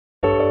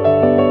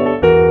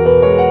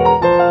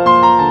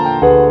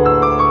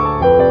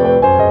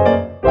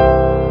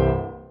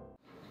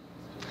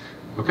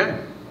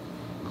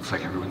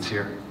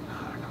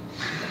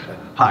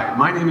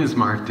is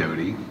Marc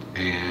Doty,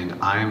 and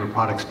I am a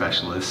product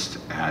specialist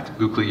at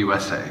Buchla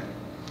USA,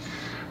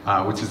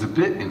 which is a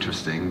bit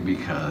interesting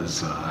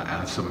because,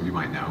 as some of you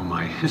might know,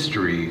 my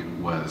history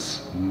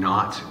was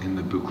not in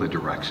the Buchla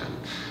direction.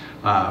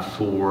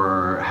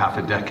 For half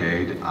a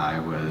decade, I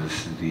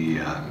was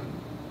the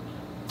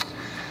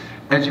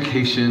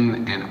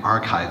education and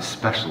archive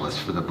specialist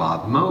for the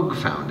Bob Moog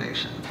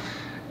Foundation.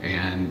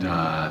 And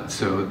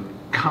so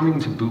coming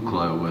to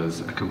Buchla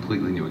was a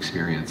completely new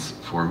experience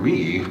for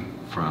me,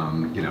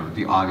 from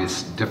the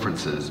obvious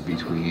differences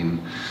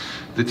between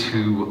the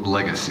two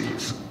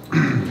legacies.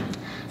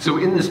 So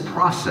in this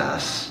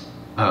process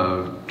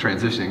of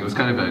transitioning, it was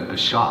kind of a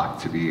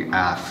shock to be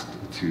asked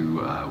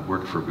to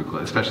work for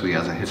Buchla, especially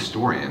as a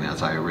historian,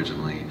 as I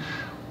originally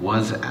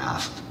was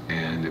asked.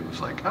 And it was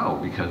like, oh,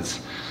 because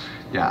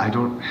I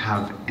don't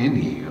have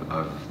any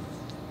of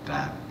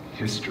that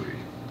history.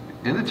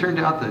 And it turned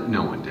out that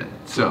no one did.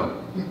 So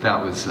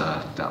that was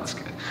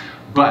good.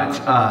 But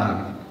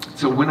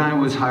so when I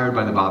was hired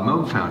by the Bob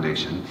Moog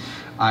Foundation,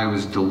 I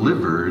was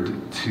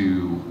delivered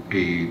to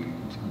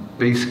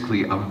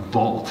basically a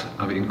vault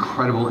of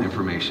incredible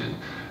information.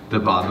 The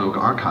Bob Moog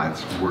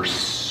archives were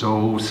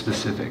so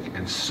specific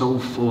and so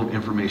full of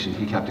information.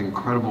 He kept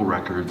incredible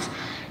records,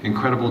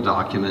 incredible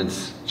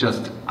documents,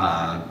 just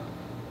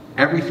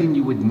everything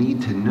you would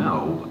need to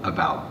know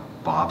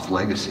about Bob's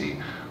legacy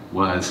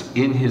was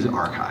in his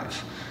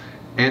archives.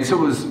 And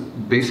so it was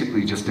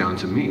basically just down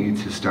to me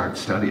to start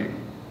studying,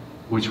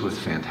 which was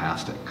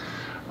fantastic.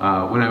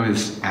 When I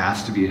was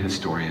asked to be a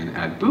historian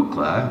at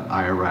Buchla,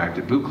 I arrived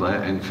at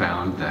Buchla and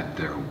found that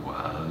there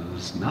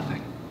was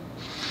nothing.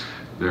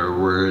 There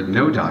were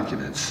no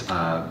documents.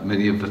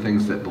 Many of the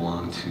things that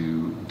belonged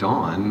to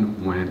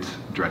Don went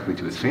directly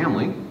to his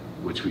family,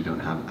 which we don't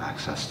have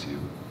access to.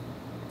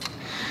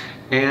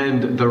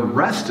 And the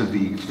rest of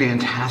the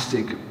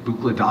fantastic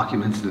Buchla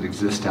documents that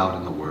exist out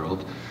in the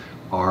world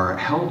are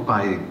held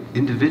by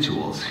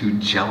individuals who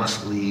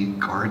jealously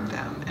guard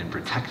them and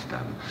protect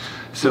them.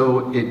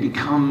 So it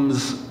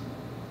becomes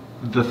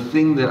the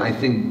thing that I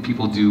think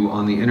people do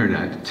on the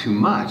internet too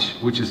much,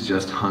 which is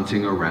just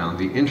hunting around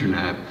the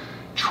internet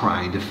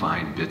trying to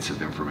find bits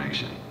of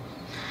information.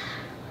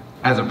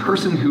 As a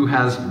person who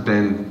has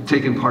been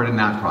taken part in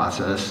that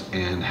process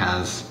and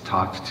has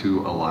talked to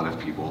a lot of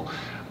people,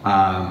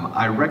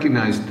 I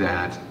recognize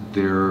that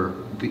the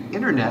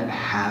internet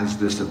has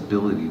this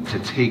ability to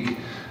take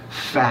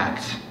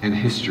fact and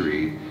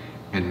history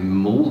and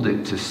mold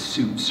it to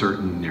suit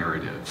certain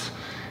narratives.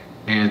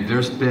 And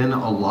there's been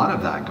a lot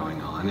of that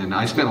going on, and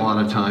I spent a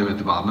lot of time at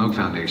the Bob Moog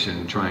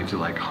Foundation trying to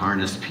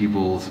harness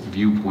people's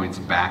viewpoints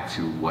back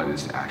to what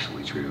is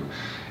actually true.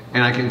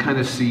 And I can kind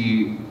of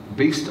see,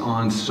 based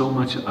on so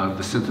much of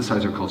the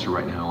synthesizer culture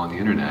right now on the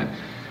internet,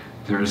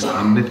 there's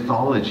a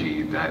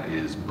mythology that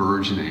is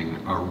burgeoning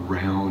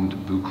around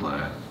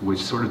Buchla, which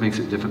sort of makes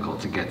it difficult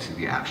to get to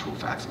the actual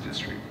facts of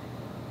history.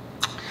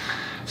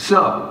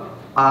 So,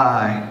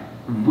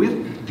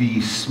 with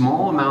the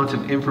small amount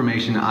of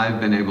information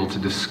I've been able to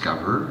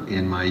discover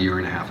in my year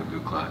and a half at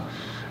Buchla,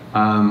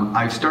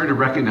 I've started to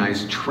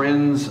recognize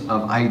trends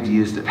of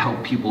ideas that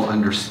help people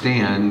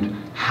understand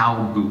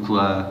how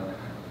Buchla,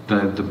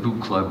 the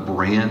Buchla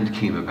brand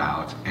came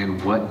about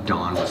and what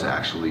Don was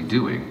actually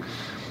doing.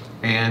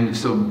 And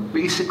so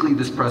basically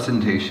this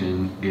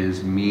presentation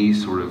is me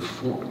sort of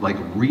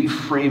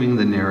reframing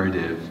the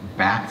narrative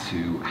back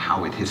to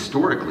how it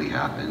historically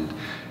happened,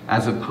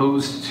 as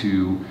opposed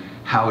to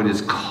how it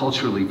is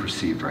culturally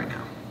perceived right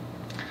now.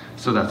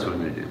 So that's what I'm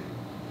going to do.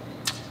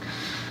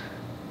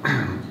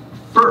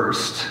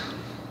 First,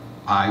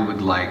 I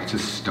would like to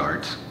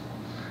start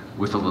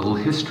with a little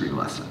history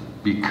lesson,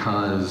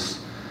 because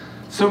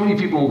so many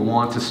people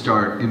want to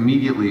start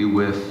immediately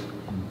with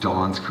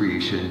Don's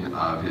creation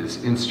of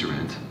his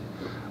instrument,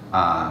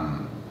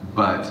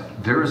 but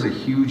there is a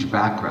huge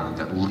background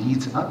that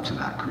leads up to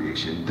that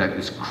creation that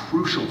is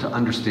crucial to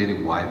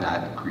understanding why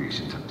that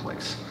creation took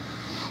place.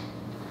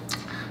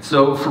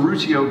 So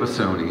Ferruccio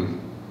Busoni,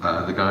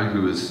 the guy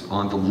who is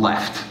on the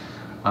left,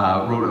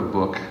 wrote a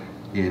book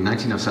in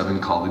 1907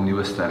 called The New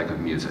Aesthetic of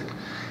Music.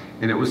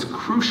 And it was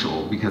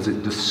crucial because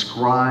it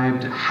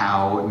described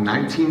how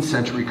 19th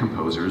century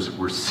composers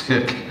were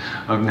sick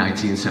of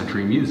 19th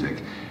century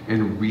music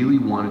and really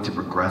wanted to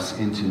progress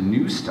into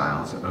new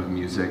styles of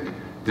music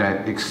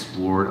that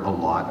explored a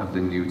lot of the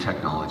new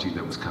technology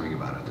that was coming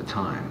about at the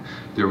time.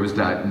 There was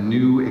that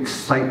new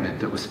excitement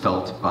that was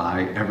felt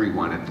by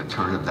everyone at the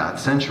turn of that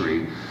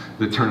century,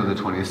 the turn of the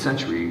 20th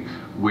century,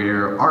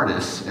 where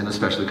artists, and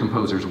especially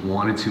composers,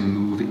 wanted to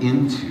move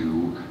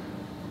into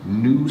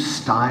new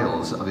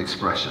styles of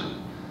expression.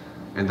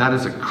 And that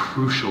is a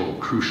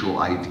crucial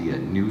idea,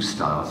 new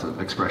styles of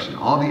expression.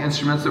 All the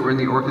instruments that were in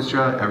the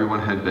orchestra,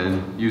 everyone had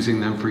been using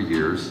them for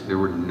years. They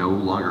were no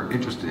longer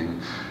interesting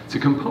to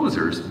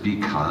composers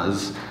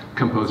because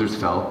composers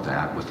felt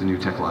that with the new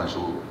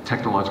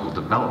technological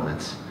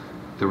developments,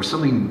 there was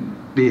something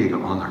big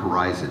on the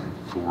horizon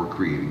for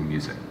creating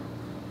music.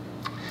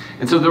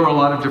 And so there were a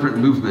lot of different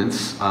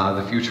movements.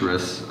 The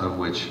futurists, of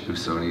which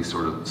Busoni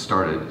sort of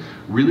started,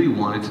 really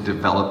wanted to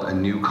develop a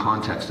new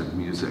context of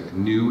music,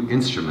 new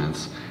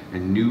instruments,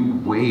 and new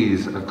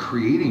ways of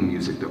creating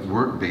music that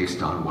weren't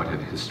based on what had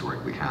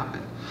historically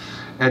happened.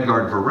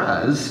 Edgar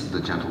Varese,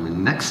 the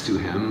gentleman next to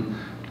him,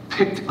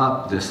 picked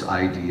up this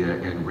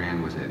idea and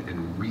ran with it,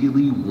 and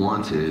really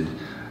wanted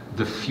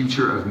the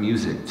future of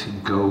music to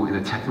go in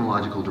a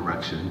technological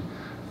direction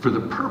for the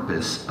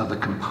purpose of the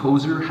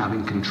composer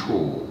having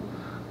control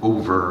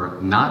over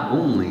not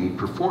only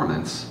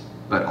performance,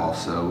 but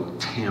also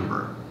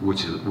timbre,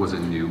 which was a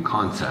new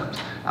concept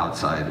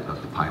outside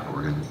of the pipe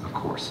organ, of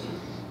course.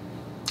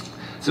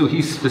 So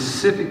he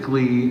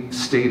specifically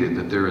stated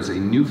that there is a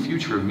new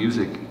future of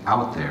music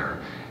out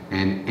there,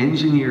 and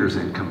engineers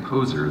and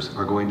composers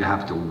are going to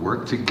have to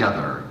work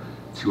together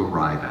to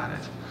arrive at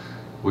it,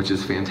 which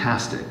is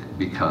fantastic,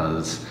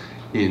 because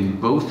in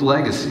both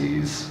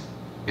legacies,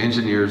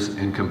 engineers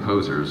and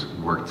composers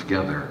work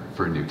together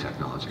for new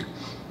technology.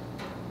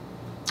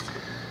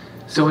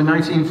 So in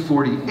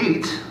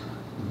 1948,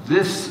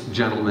 this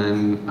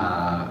gentleman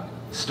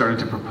started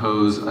to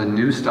propose a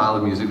new style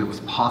of music that was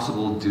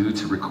possible due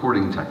to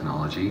recording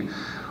technology,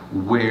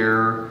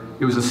 where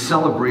it was a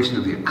celebration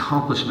of the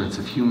accomplishments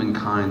of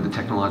humankind, the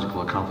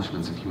technological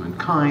accomplishments of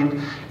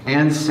humankind,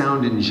 and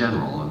sound in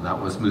general. And that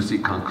was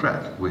musique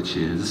concrète, which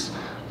is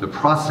the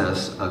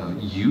process of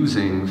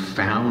using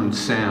found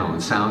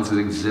sounds, sounds that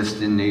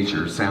exist in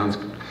nature, sounds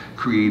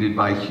created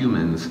by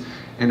humans,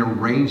 and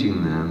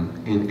arranging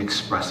them in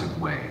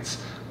expressive ways.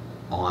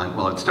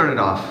 Well, it started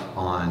off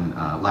on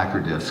lacquer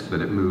disc,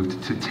 but it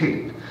moved to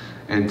tape.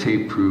 And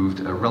tape proved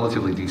a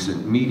relatively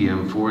decent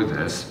medium for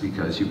this,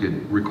 because you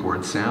could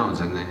record sounds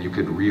and then you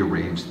could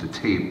rearrange the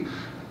tape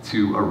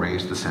to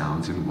arrange the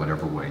sounds in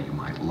whatever way you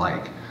might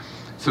like.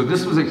 So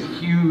this was a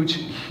huge,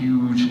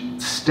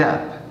 huge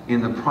step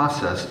in the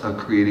process of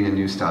creating a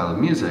new style of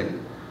music,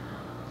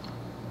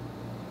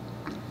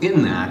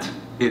 in that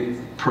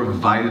it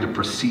provided a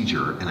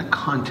procedure and a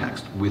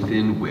context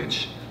within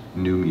which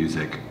new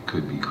music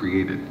could be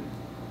created.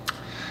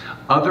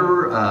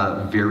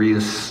 Other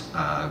various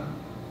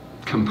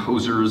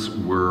composers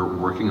were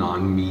working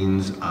on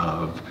means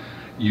of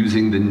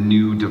using the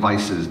new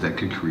devices that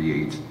could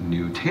create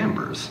new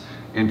timbres,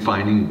 and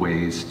finding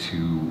ways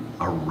to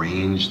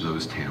arrange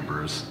those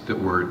timbres that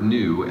were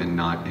new and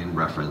not in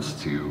reference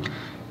to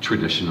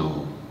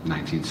traditional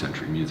 19th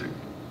century music.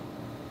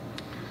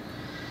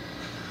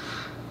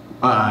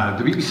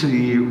 The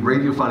BBC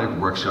Radiophonic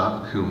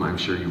Workshop, whom I'm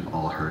sure you've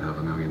all heard of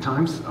a million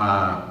times,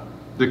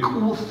 the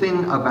cool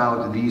thing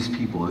about these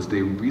people is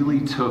they really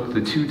took the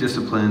two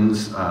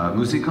disciplines,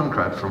 musique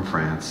concrète from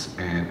France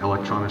and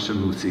elektronische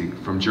Musik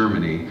from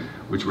Germany,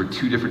 which were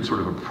two different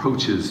sort of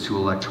approaches to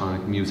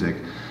electronic music,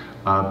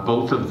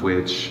 both of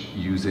which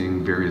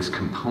using various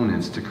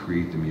components to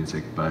create the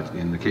music. But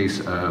in the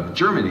case of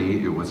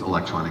Germany, it was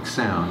electronic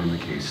sound. In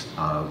the case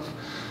of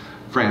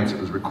France, it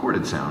was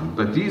recorded sound.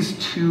 But these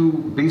two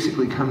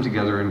basically come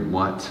together in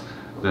what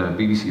the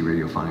BBC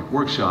Radiophonic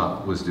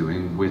Workshop was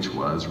doing, which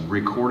was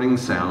recording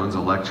sounds,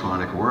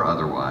 electronic or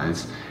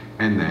otherwise,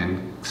 and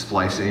then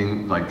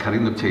splicing, like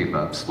cutting the tape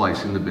up,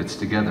 splicing the bits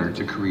together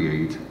to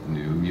create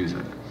new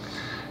music.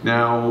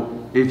 Now,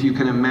 if you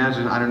can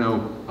imagine, I don't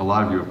know, a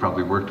lot of you have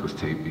probably worked with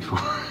tape before,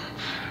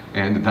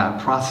 and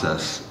that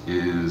process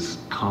is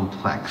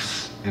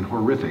complex and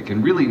horrific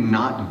and really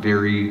not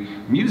very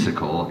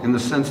musical, in the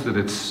sense that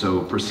it's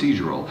so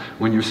procedural.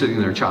 When you're sitting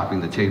there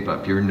chopping the tape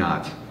up, you're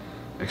not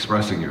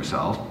expressing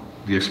yourself.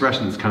 The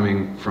expression is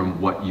coming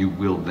from what you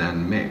will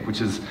then make,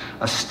 which is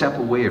a step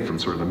away from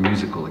sort of a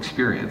musical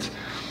experience.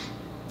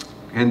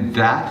 And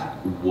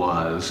that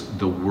was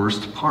the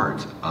worst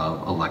part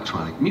of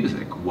electronic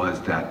music, was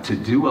that to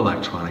do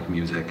electronic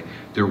music,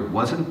 there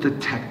wasn't the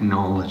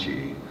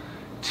technology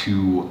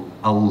to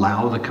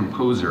allow the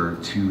composer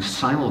to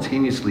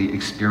simultaneously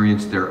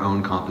experience their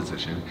own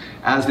composition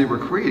as they were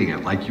creating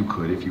it, like you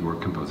could if you were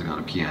composing on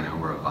a piano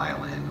or a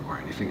violin or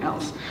anything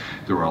else.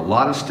 There were a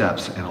lot of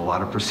steps and a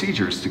lot of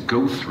procedures to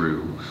go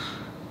through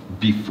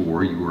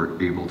before you were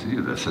able to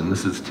do this. And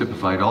this is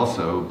typified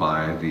also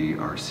by the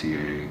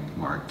RCA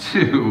Mark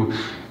II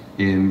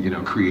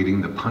in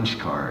creating the punch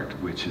card,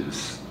 which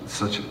is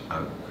such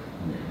a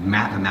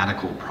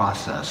mathematical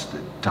process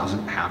that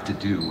doesn't have to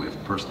do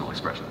with personal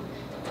expression.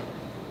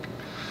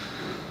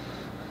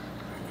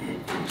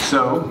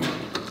 So,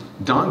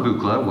 Don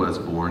Buchla was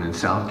born in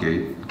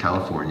Southgate,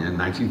 California in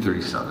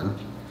 1937,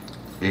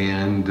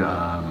 and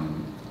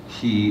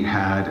he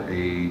had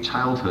a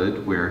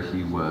childhood where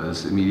he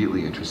was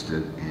immediately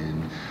interested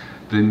in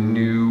the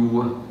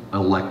new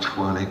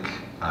electronic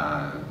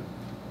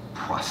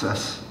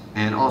process,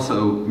 and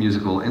also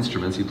musical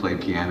instruments. He played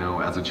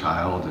piano as a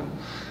child, and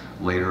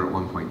later at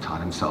one point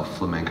taught himself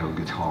flamenco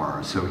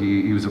guitar. So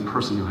he was a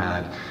person who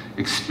had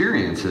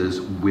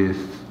experiences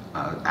with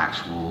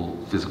actual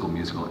physical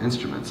musical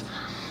instruments.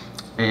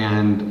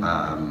 And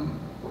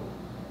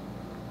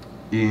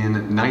in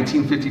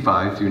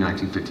 1955 through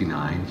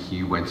 1959,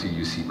 he went to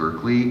UC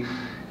Berkeley.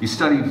 He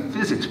studied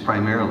physics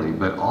primarily,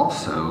 but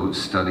also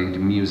studied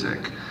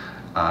music.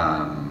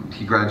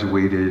 He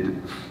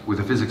graduated with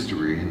a physics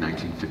degree in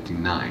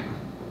 1959.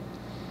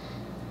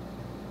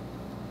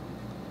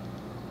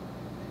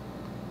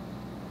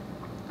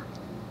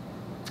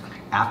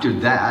 After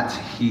that,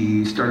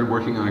 he started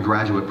working on a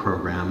graduate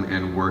program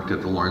and worked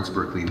at the Lawrence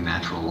Berkeley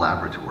Natural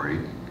Laboratory,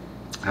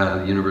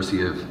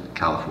 University of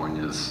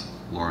California's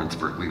Lawrence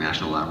Berkeley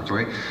National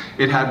Laboratory.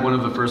 It had one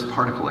of the first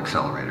particle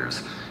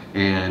accelerators,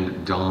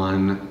 and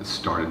Don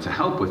started to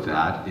help with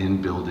that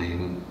in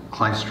building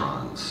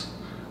klystrons,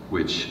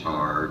 which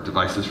are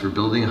devices for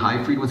building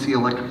high-frequency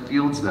electric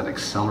fields that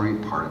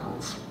accelerate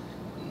particles.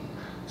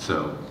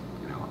 So,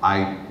 you know,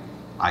 I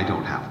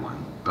don't have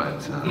one,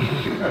 but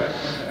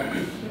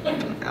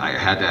I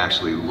had to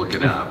actually look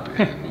it up.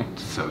 And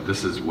so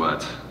this is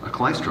what a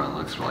klystron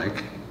looks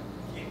like.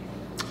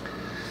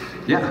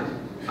 Yeah,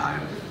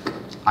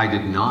 I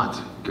did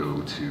not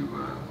go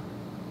to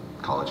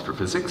college for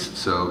physics,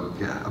 so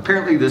yeah,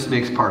 apparently this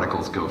makes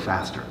particles go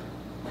faster,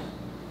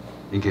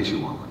 in case you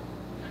want one.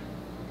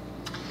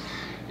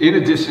 In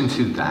addition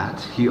to that,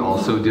 he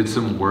also did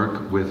some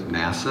work with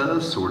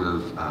NASA, sort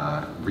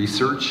of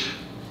research.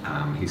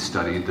 He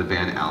studied the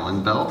Van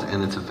Allen belt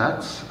and its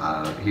effects.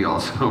 He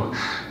also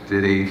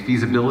did a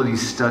feasibility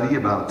study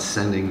about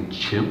sending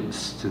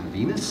chimps to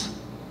Venus.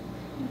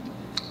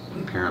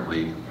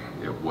 Apparently,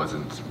 it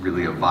wasn't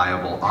really a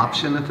viable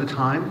option at the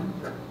time.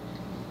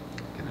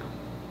 You know,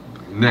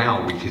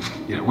 now we could,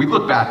 you know, we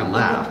look back and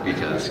laugh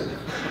because, you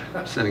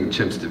know, sending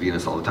chimps to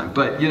Venus all the time.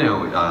 But you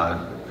know,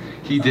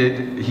 he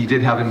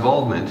did have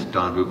involvement,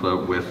 Don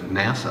Buchla, with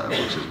NASA,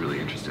 which is really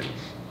interesting.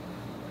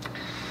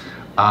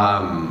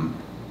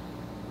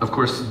 Of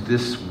course,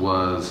 this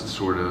was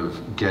sort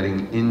of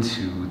getting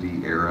into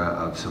the era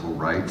of civil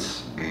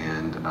rights,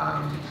 and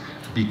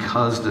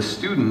because the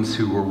students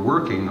who were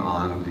working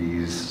on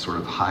these sort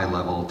of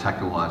high-level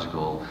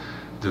technological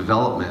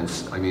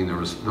developments, I mean, there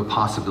was the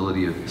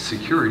possibility of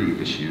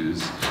security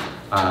issues.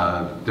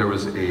 There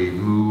was a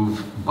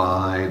move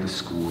by the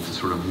school to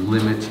sort of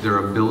limit their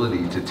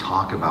ability to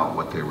talk about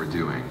what they were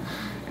doing.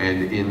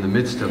 And in the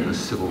midst of the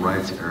civil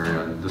rights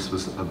era, this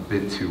was a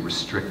bit too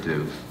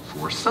restrictive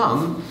for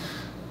some,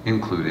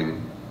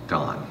 including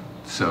Don.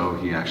 So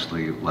he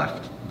actually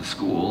left the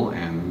school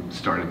and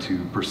started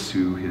to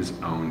pursue his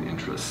own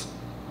interests.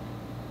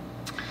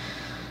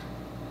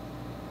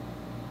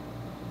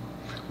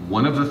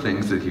 One of the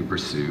things that he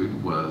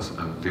pursued was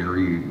a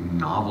very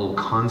novel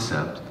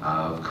concept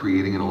of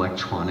creating an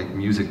electronic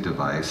music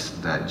device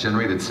that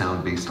generated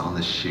sound based on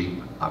the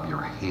shape of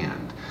your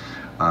hand.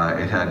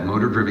 It had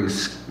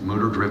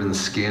motor-driven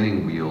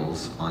scanning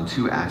wheels on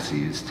 2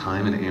 axes,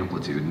 time and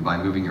amplitude, and by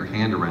moving your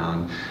hand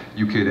around,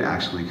 you could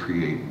actually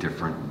create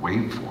different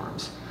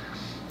waveforms.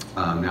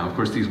 Now, of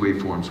course, these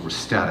waveforms were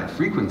static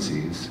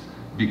frequencies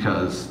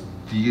because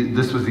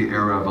this was the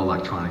era of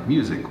electronic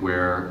music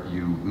where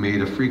you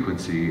made a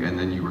frequency and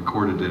then you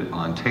recorded it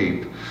on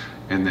tape,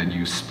 and then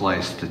you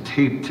spliced the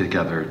tape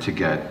together to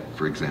get,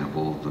 for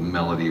example, the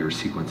melody or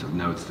sequence of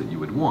notes that you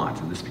would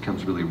want. And this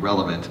becomes really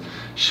relevant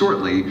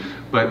shortly,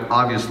 but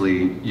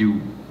obviously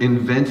you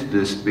invent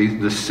this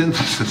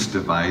synthesis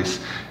device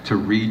to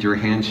read your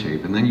hand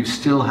shape, and then you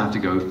still have to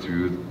go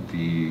through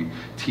the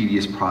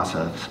tedious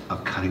process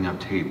of cutting up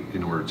tape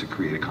in order to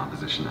create a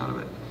composition out of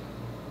it.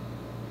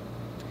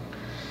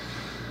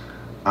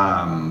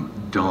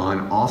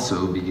 Don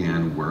also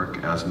began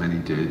work, as many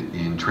did,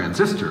 in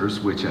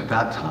transistors, which at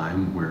that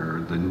time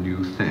were the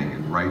new thing.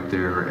 And right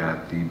there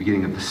at the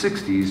beginning of the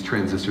 60s,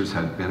 transistors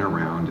had been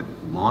around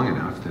long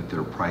enough that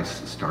their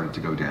price started to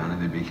go down,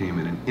 and they became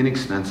an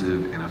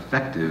inexpensive and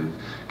effective,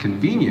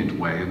 convenient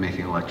way of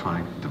making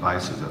electronic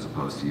devices as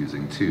opposed to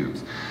using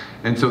tubes.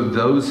 And so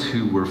those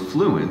who were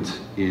fluent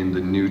in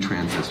the new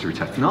transistor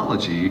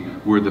technology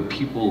were the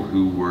people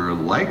who were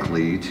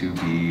likely to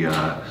be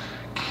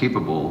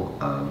capable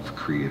of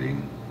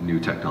creating new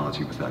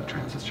technology with that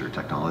transistor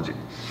technology.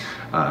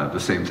 The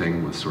same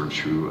thing was sort of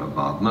true of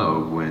Bob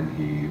Moog when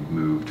he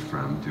moved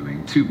from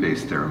doing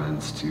tube-based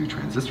theremins to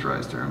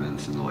transistorized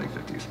theremins in the late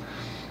 50s.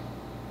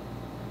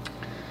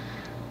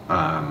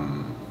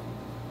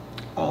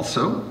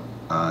 Also,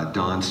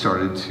 Don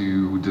started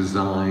to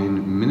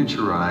design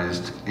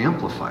miniaturized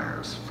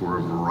amplifiers for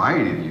a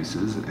variety of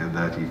uses and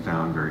that he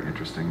found very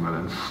interesting, but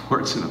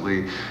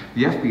unfortunately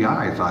the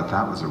FBI thought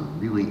that was a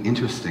really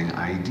interesting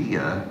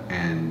idea,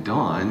 and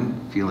Don,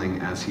 feeling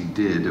as he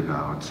did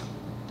about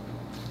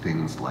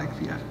things like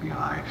the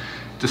FBI,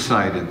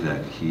 decided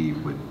that he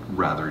would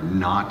rather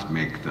not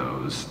make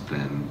those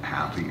than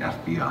have the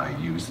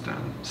FBI use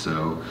them.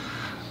 So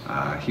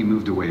he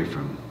moved away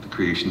from the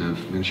creation of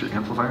miniature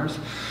amplifiers.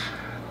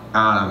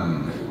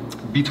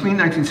 Between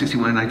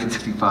 1961 and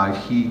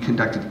 1965, he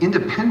conducted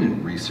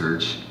independent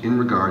research in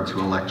regard to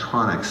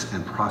electronics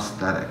and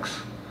prosthetics,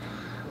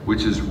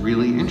 which is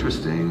really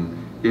interesting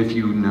if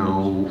you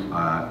know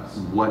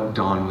what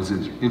Don was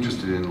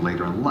interested in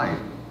later in life.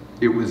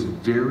 He was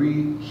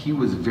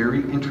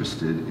very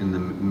interested in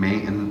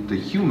the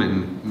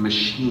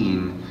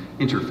human-machine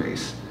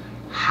interface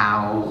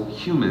how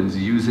humans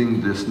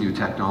using this new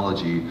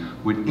technology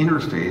would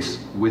interface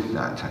with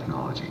that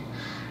technology.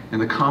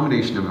 And the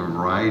combination of a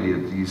variety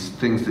of these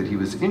things that he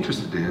was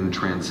interested in,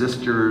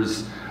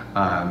 transistors,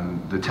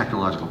 the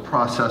technological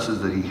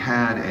processes that he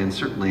had, and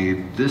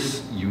certainly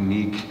this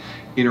unique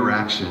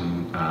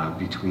interaction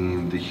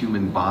between the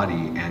human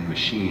body and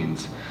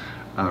machines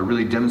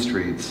really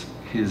demonstrates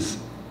his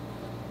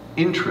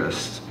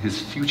interest,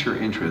 his future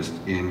interest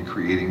in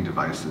creating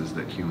devices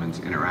that humans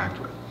interact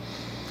with.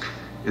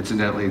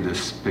 Incidentally,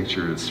 this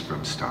picture is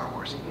from Star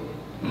Wars.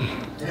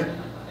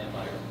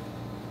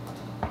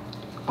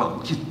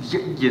 Well,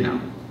 you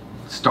know,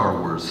 Star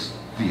Wars,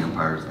 The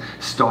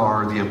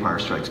Empire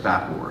Strikes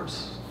Back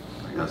Wars.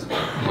 I guess the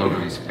logo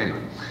is,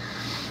 anyway.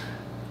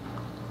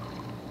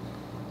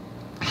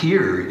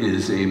 Here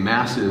is a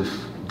massive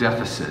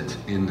deficit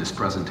in this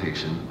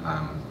presentation,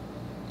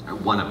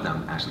 one of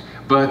them actually,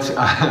 but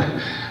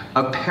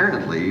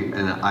apparently,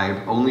 and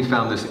I've only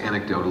found this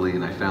anecdotally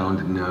and I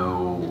found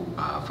no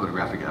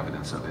photographic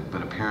evidence of it,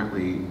 but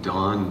apparently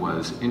Don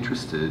was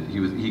interested,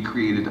 he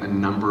created a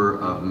number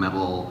of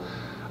metal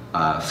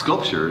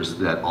sculptures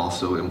that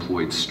also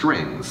employed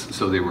strings.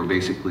 So they were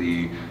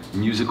basically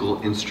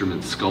musical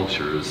instrument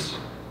sculptures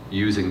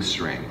using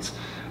strings.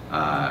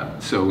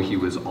 So he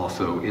was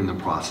also in the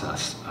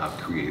process of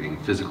creating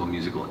physical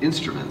musical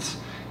instruments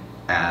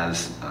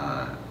as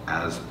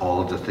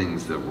all of the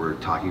things that we're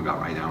talking about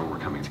right now were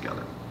coming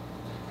together.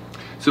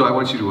 So I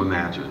want you to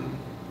imagine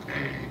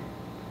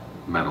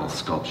a metal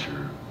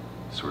sculpture,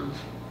 sort of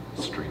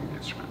string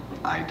instrument.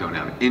 I don't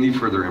have any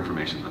further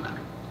information than that.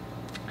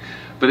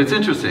 But it's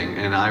interesting,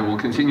 and I will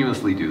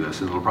continuously do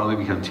this, and it'll probably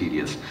become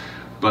tedious,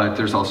 but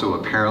there's also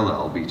a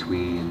parallel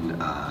between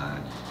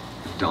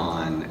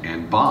Don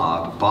and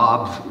Bob.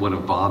 One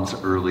of Bob's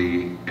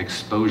early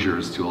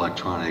exposures to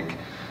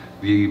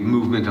the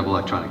movement of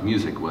electronic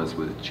music was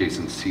with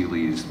Jason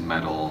Seeley's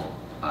metal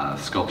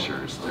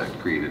sculptures that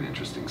created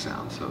interesting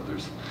sounds. So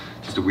there's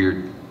just a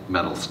weird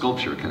metal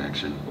sculpture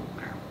connection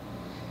there.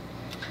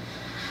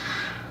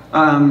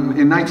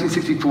 In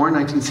 1964 and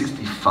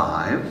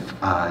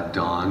 1965,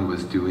 Don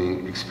was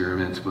doing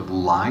experiments with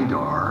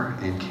LiDAR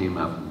and came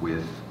up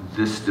with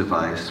this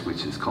device,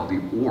 which is called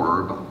the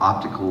Orb,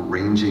 Optical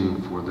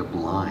Ranging for the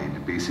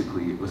Blind.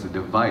 Basically, it was a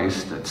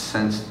device that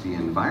sensed the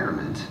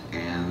environment,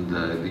 and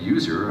the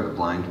user, a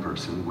blind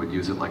person, would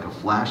use it like a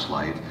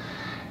flashlight,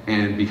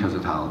 and because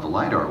of how the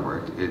LiDAR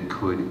worked, it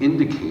could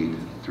indicate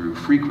through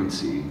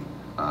frequency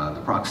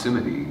the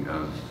proximity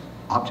of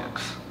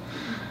objects.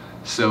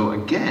 So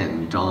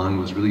again, Don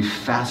was really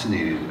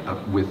fascinated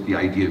with the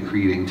idea of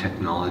creating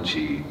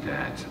technology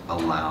that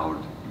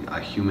allowed a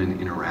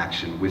human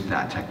interaction with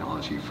that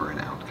technology for an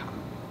outcome.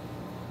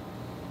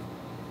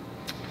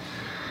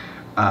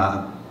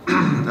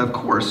 Of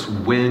course,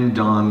 when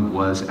Don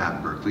was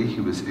at Berkeley,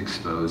 he was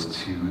exposed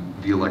to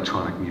the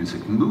electronic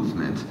music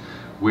movement,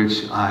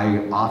 which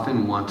I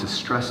often want to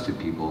stress to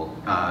people.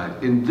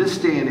 In this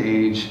day and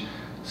age,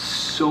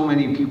 so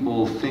many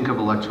people think of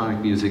electronic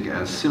music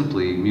as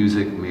simply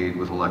music made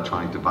with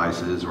electronic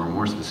devices, or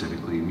more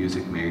specifically,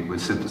 music made with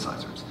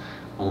synthesizers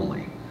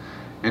only.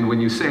 And when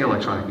you say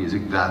electronic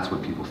music, that's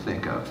what people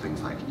think of,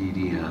 things like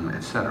EDM,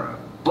 etc.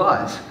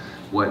 But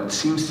what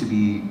seems to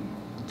be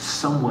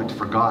somewhat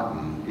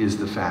forgotten is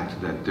the fact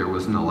that there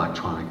was an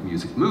electronic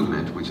music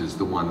movement, which is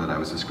the one that I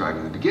was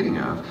describing at the beginning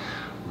of,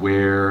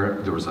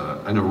 where there was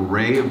an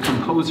array of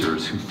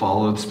composers who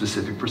followed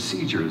specific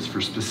procedures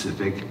for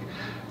specific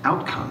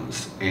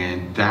outcomes,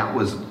 and that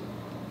was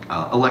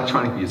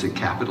electronic music,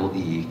 capital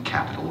E,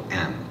 capital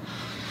N.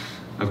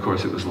 Of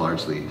course, it was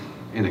largely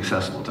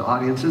inaccessible to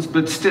audiences,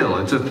 but still,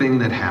 it's a thing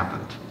that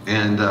happened.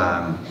 And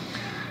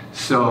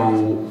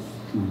so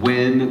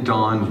when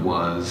Don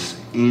was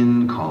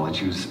in college,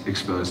 he was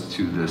exposed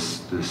to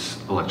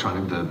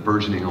the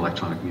burgeoning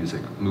electronic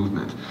music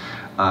movement.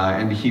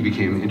 And he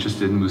became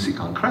interested in musique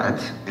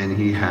concrète, and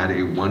he had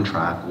a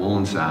one-track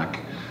Wollensack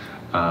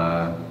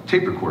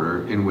tape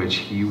recorder in which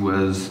he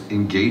was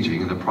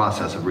engaging in the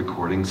process of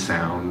recording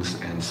sounds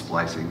and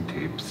splicing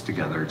tapes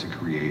together to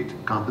create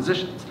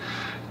compositions.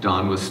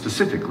 Don was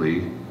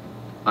specifically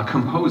a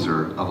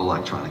composer of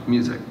electronic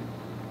music,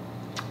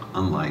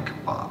 unlike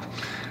Bob.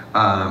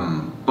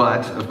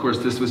 But of course,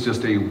 this was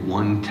just a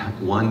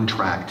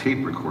one-track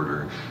tape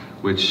recorder,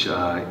 which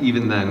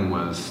even then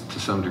was to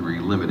some degree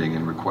limiting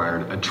and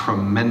required a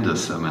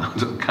tremendous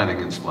amount of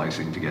cutting and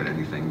splicing to get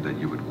anything that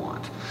you would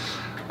want.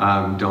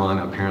 Don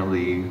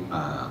apparently,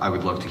 I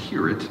would love to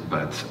hear it,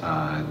 but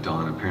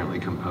Don apparently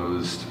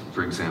composed,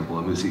 for example,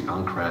 a musique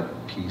concrète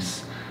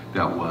piece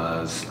that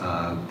was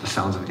the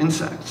sounds of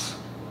insects.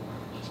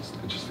 Just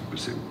an interesting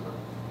pursuit.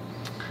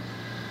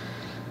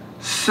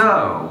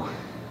 So,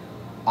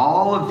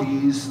 all of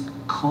these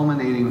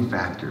culminating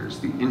factors,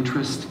 the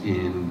interest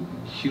in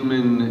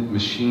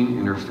human-machine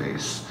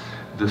interface,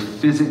 the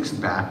physics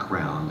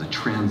background, the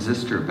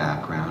transistor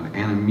background,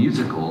 and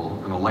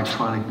an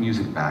electronic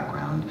music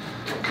background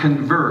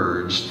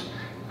converged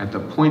at the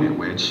point at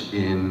which,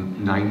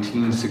 in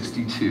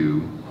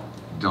 1962,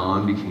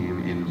 Don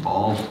became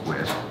involved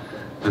with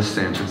the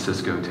San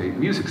Francisco Tape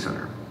Music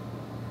Center.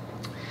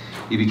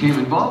 He became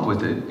involved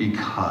with it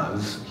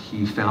because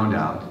he found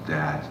out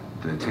that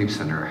the tape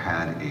center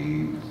had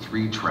a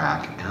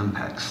 3-track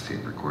Ampex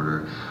tape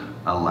recorder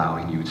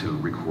allowing you to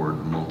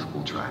record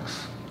multiple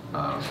tracks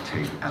of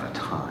tape at a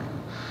time,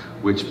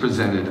 which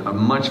presented a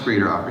much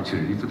greater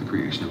opportunity for the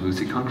creation of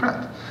musique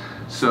concrète.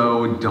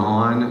 So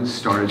Don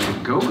started to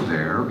go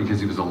there because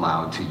he was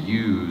allowed to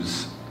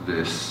use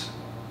this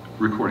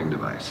recording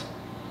device.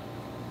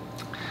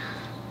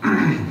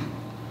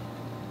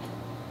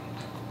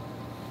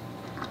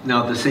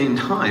 Now, at the same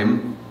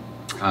time,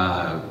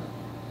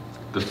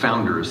 the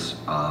founders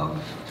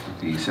of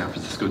the San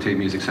Francisco Tape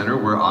Music Center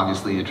were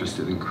obviously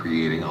interested in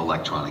creating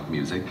electronic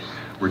music.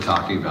 We're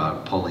talking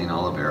about Pauline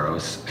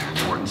Oliveros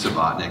and Morton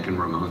Subotnick and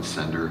Ramon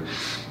Sender,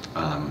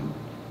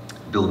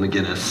 Bill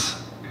McGinnis,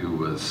 who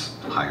was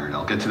hired.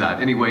 I'll get to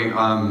that. Anyway,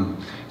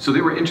 so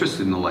they were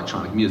interested in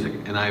electronic music.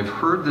 And I've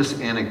heard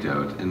this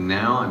anecdote, and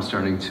now I'm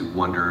starting to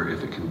wonder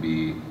if it can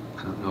be,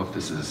 I don't know if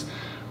this is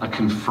a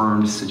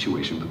confirmed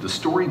situation, but the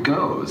story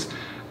goes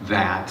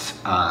that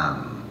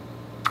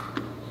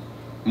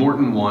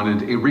Morton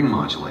wanted a ring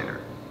modulator.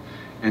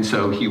 And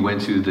so he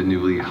went to the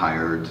newly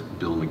hired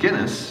Bill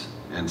McGinnis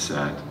and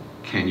said,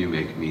 can you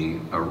make me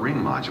a ring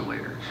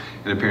modulator?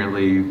 And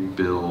apparently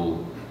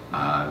Bill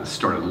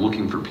started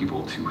looking for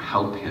people to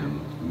help him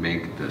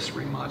make this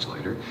ring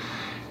modulator.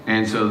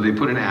 And so they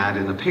put an ad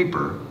in the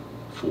paper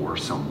for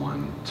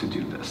someone to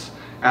do this.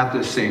 At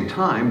the same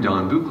time,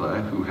 Don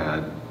Buchla, who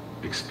had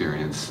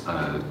experience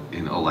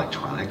in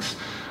electronics,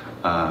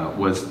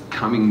 was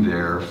coming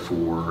there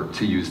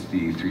to use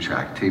the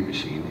 3-track tape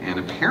machine, and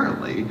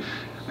apparently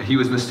he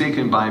was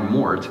mistaken by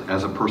Mort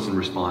as a person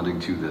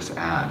responding to this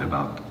ad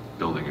about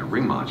building a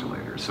ring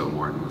modulator. So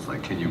Morton was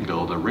like, can you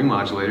build a ring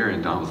modulator?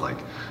 And Don was like,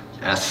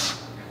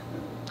 yes.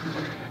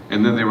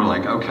 And then they were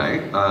like,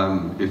 okay,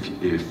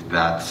 if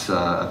that's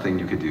a thing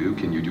you could do,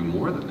 can you do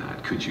more than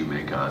that? Could you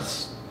make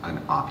us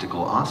an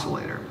optical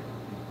oscillator?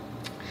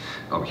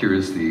 Oh, here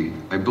is the,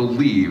 I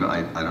believe,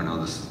 I don't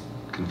know this is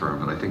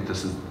confirmed, but I think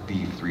this is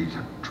the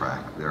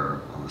 3-track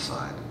there on the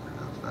side. I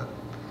don't know if that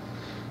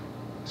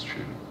is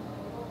true.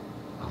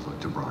 I'll look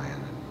to Brian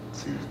and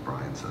see if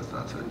Brian says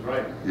that's it.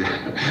 Right.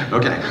 Yeah,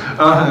 okay.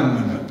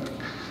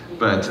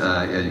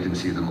 Yeah, you can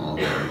see them all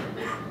there.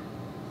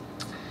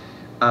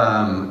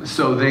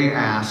 So they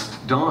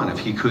asked Don if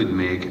he could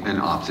make an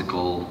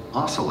optical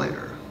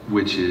oscillator,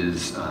 which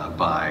is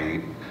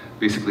by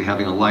basically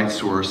having a light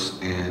source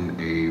and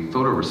a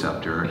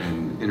photoreceptor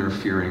and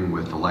interfering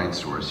with the light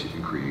source, you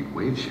can create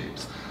wave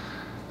shapes.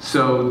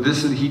 So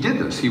he did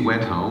this. He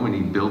went home and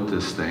he built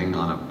this thing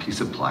on a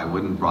piece of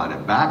plywood and brought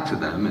it back to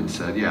them and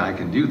said, yeah, I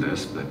can do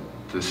this, but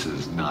this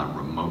is not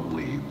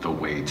remotely the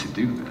way to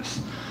do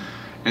this.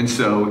 And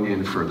so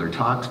in further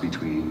talks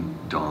between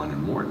Don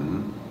and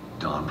Morton,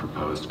 Don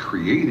proposed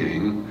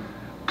creating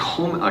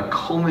a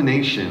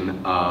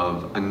culmination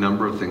of a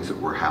number of things that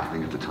were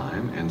happening at the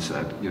time and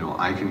said, you know,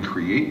 I can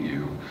create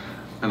you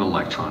an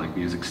electronic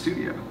music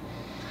studio.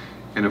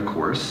 And of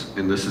course,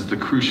 and this is the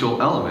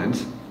crucial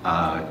element,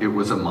 it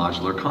was a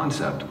modular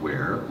concept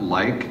where,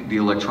 like the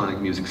electronic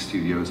music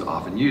studios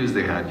often use,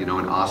 they had, you know,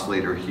 an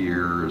oscillator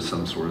here or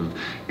some sort of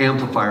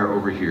amplifier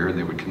over here, and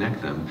they would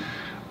connect them.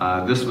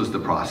 This was the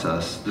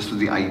process, this was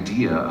the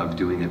idea of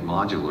doing it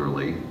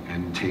modularly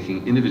and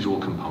taking individual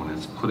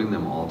components, putting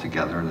them all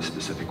together in a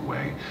specific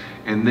way,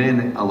 and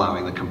then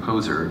allowing the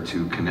composer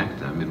to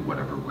connect them in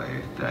whatever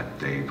way that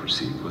they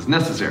perceived was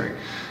necessary.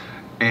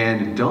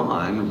 And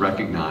Don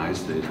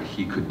recognized that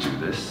he could do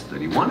this, that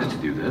he wanted to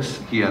do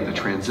this. He had the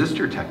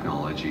transistor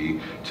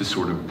technology to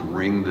sort of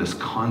bring this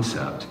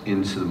concept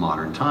into the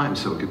modern time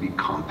so it could be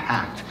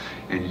compact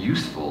and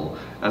useful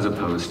as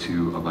opposed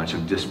to a bunch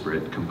of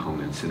disparate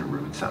components in a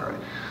room, etc.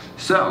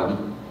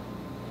 So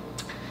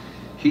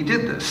he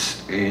did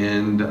this,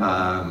 and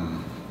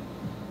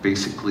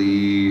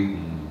basically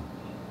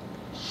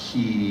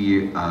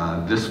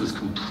this was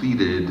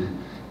completed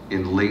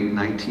in late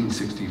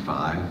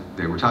 1965.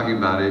 They were talking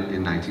about it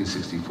in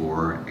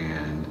 1964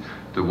 and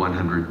the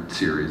 100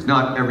 series.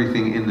 Not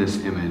everything in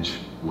this image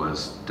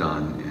was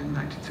done in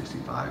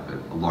 1965,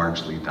 but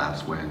largely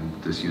that's when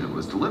this unit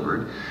was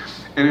delivered.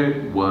 And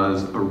it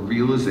was a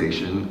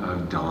realization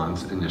of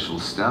Don's initial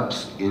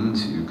steps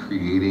into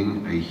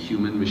creating a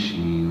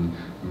human-machine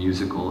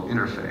musical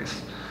interface.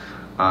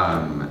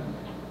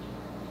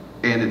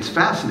 And it's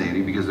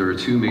fascinating because there are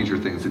two major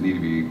things that need to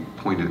be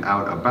pointed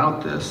out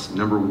about this.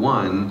 Number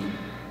one,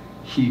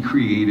 he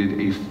created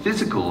a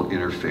physical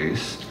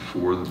interface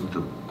for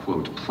the,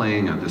 quote,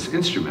 playing of this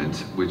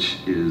instrument, which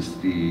is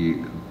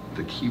the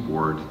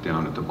keyboard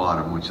down at the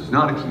bottom, which is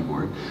not a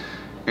keyboard.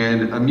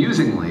 And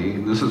amusingly,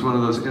 this is one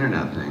of those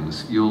internet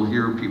things, you'll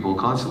hear people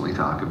constantly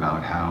talk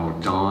about how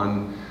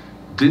Don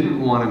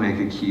didn't want to make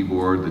a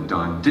keyboard, that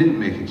Don didn't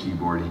make a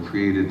keyboard, he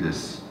created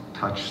this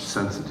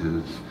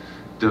touch-sensitive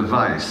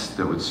device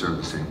that would serve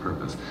the same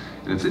purpose.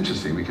 And it's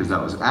interesting because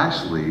that was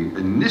actually,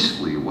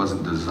 initially, it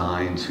wasn't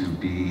designed to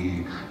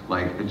be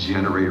like a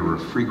generator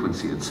of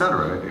frequency,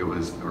 etc. It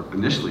was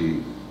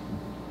initially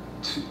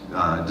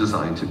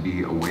designed to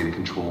be a way to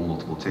control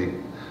multiple tape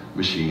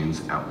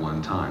machines at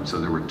one time. So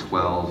there were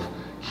 12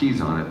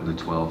 keys on it, and the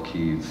 12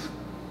 keys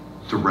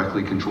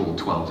directly controlled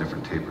 12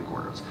 different tape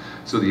recorders.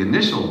 So the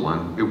initial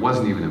one, it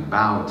wasn't even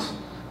about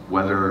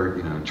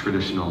whether,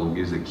 traditional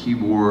music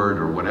keyboard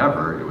or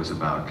whatever, it was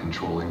about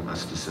controlling a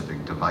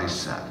specific device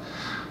set.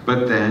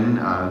 But then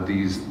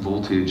these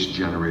voltage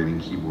generating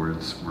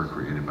keyboards were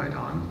created by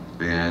Don,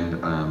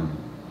 and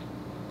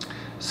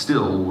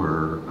still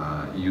were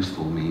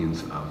useful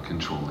means of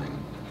controlling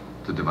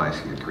the device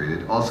he had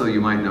created. Also,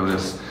 you might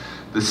notice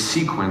the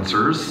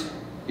sequencers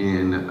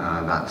in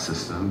that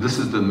system. This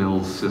is the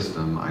Mills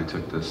system. I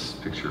took this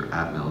picture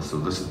at Mills, so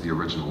this is the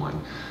original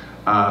one.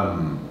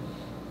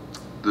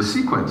 The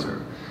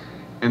sequencer.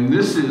 And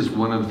this is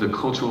one of the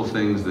cultural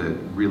things that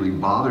really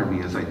bothered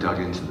me as I dug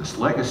into this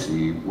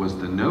legacy, was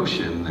the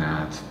notion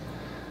that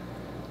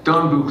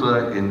Don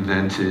Buchla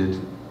invented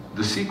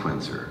the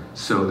sequencer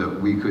so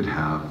that we could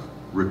have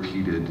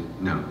repeated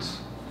notes.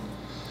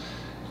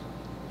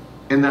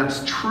 And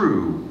that's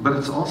true, but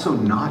it's also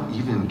not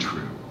even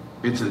true.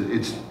 It's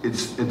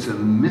a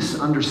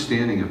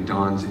misunderstanding of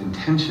Don's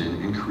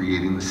intention in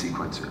creating the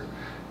sequencer.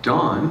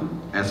 Don,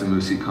 as a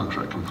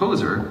Musikkontrakt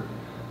composer,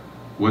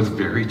 was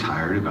very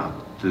tired about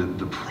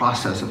the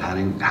process of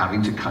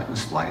having to cut and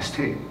splice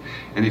tape.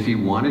 And if he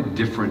wanted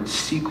different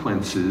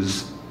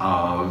sequences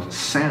of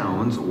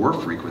sounds or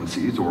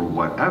frequencies or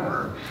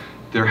whatever,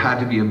 there had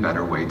to be a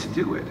better way to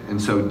do it. And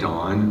so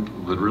Don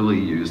literally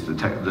used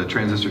the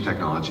transistor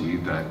technology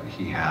that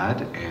he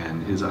had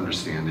and his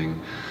understanding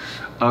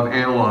of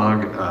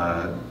analog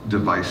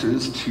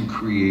devices to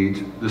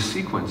create the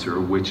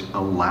sequencer, which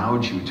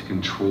allowed you to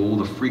control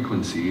the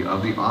frequency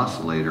of the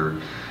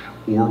oscillator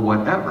or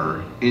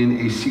whatever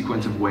in a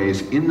sequence of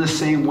ways, in the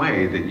same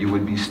way that you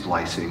would be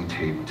splicing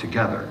tape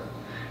together.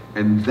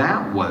 And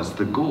that was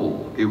the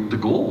goal. The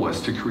goal was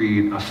to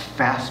create a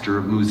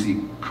faster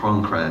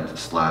Musikkontrakt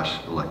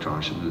 /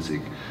 elektronische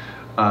Musik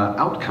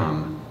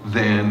outcome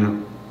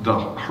than the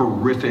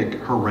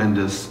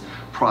horrendous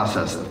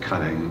process of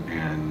cutting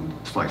and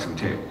splicing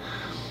tape.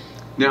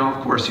 Now,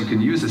 of course, you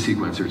can use a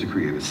sequencer to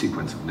create a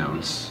sequence of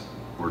notes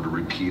or to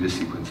repeat a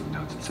sequence of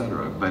notes,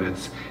 etc. But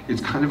it's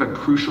kind of a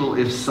crucial,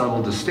 if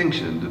subtle,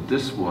 distinction that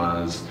this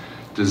was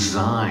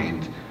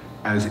designed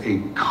as a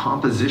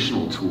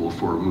compositional tool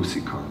for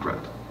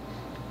Musikkontrakt.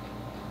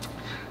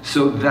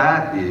 So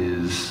that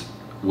is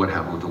what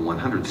happened with the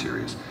 100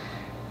 series.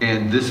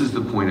 And this is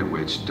the point at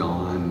which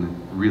Don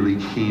really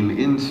came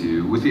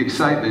into, with the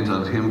excitement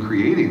of him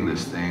creating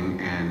this thing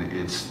and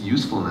its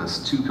usefulness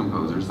to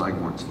composers like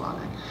Mort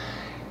Zwane.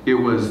 It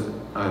was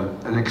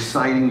an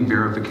exciting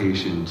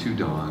verification to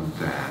Don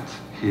that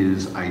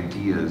his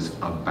ideas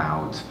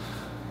about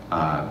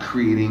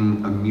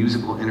creating a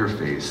musical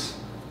interface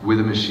with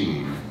a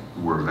machine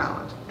were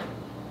valid.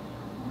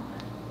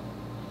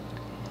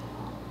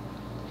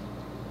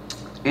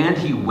 And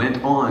he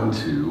went on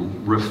to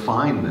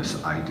refine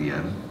this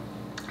idea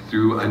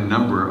through a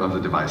number of the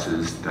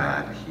devices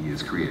that he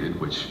has created,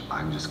 which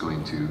I'm just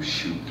going to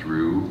shoot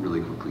through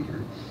really quickly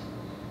here.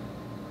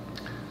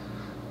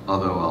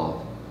 Although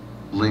I'll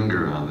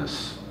linger on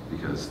this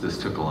because this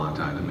took a long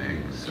time to make,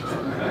 so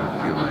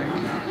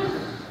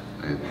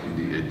I feel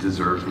like it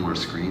deserves more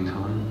screen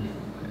time.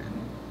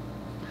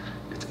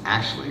 It's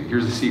actually,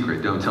 here's the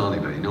secret, don't tell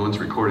anybody, no one's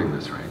recording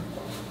this, right?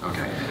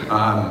 Okay.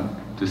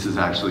 This is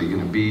actually going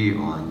to be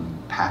on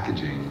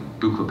packaging,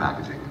 Buchla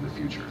packaging in the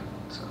future.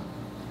 So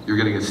you're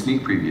getting a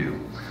sneak preview.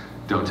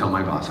 Don't tell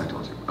my boss I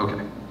told you.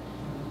 Okay.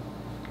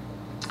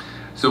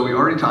 So we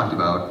already talked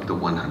about the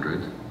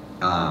 100,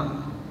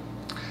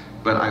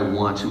 but I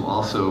want to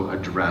also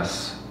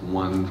address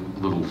one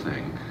little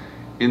thing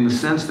in the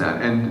sense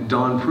that, and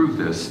Don proved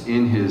this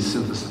in his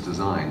synthesis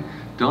design,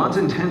 Don's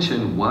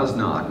intention was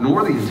not,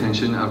 nor the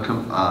intention of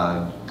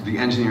the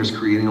engineers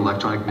creating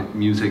electronic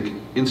music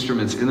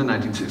instruments in the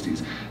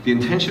 1960s, the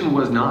intention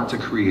was not to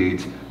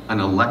create an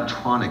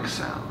electronic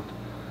sound.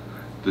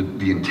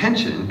 The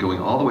intention, going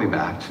all the way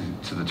back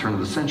to the turn of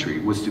the century,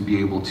 was to be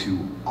able to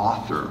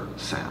author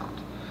sound,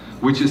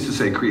 which is to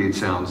say create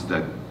sounds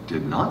that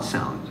did not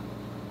sound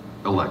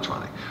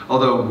electronic.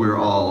 Although we're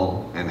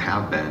all, and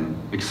have been,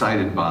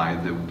 excited by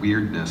the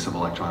weirdness of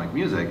electronic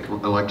music,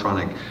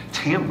 electronic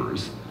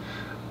timbres,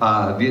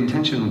 the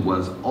intention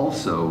was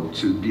also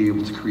to be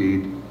able to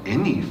create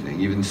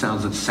anything, even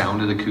sounds that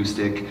sounded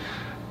acoustic,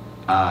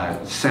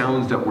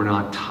 sounds that were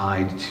not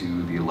tied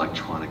to the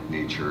electronic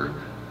nature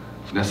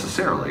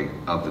necessarily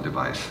of the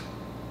device.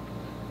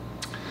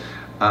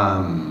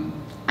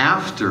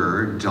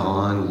 After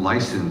Don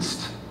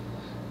licensed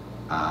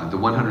the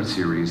 100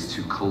 series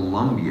to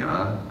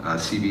Columbia,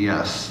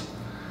 CBS,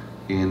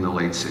 in the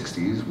late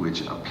 60s,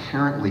 which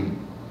apparently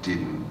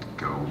didn't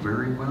go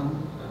very well,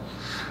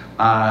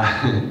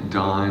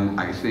 Don,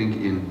 I think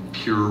in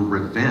pure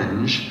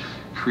revenge,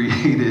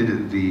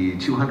 created the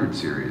 200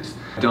 series.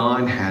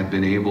 Don had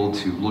been able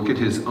to look at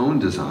his own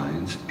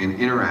designs and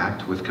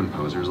interact with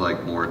composers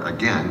like Mort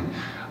again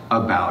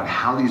about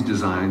how these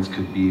designs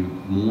could be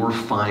more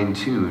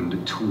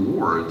fine-tuned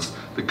towards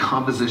the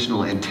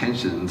compositional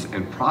intentions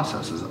and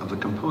processes of the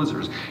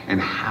composers, and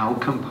how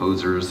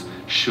composers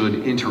should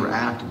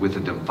interact with a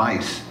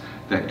device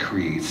that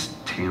creates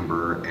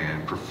timbre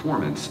and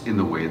performance in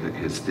the way that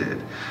his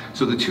did.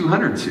 So the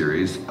 200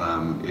 series,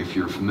 if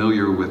you're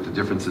familiar with the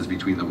differences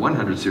between the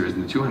 100 series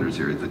and the 200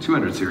 series, the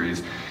 200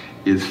 series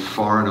is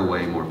far and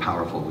away more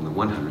powerful than the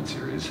 100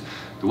 series.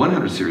 The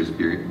 100 series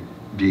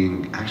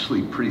being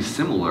actually pretty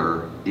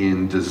similar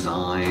in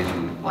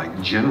design,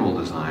 like general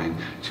design,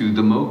 to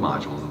the Moog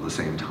modules at the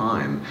same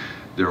time.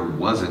 There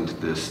wasn't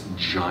this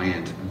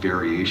giant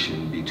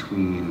variation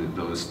between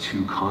those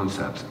two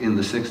concepts in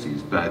the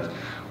 60s, but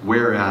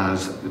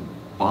whereas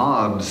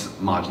Bob's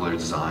modular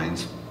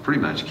designs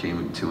pretty much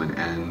came to an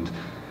end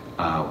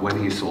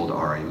when he sold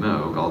R.A.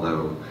 Moog,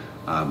 although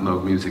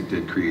Moog Music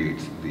did create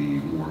the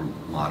more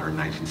modern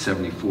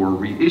 1974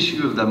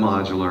 reissue of the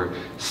modular.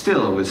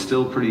 Still, it was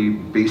still pretty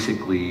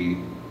basically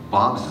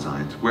Bob's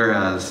designs,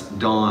 whereas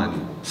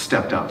Don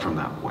stepped up from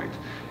that point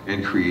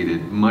and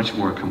created much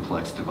more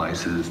complex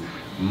devices,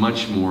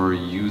 much more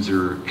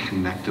user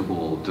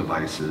connectable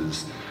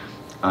devices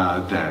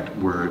that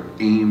were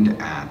aimed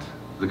at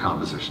the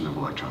composition of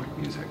electronic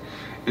music.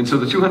 And so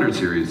the 200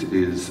 series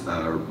is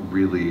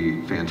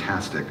really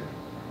fantastic.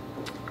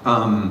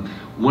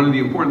 One of the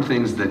important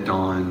things that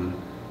Don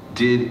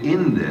did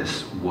in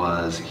this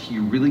was he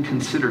really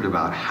considered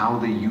about how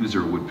the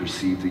user would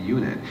perceive the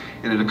unit.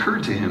 And it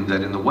occurred to him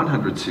that in the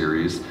 100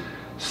 series,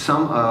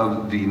 some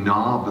of the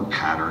knob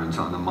patterns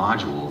on the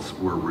modules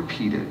were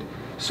repeated.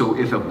 So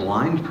if a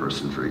blind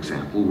person, for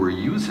example, were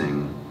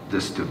using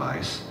this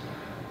device,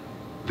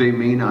 they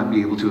may not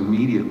be able to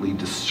immediately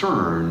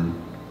discern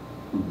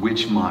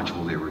which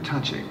module they were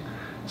touching.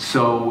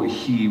 So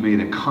he made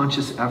a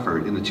conscious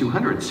effort in the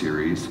 200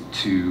 series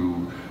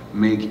to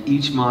make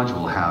each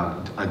module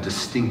have a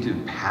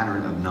distinctive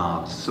pattern of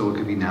knobs so it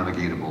could be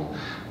navigatable,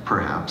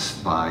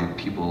 perhaps by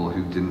people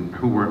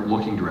who weren't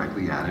looking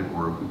directly at it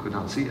or who could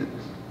not see it.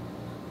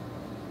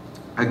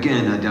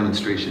 Again, a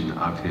demonstration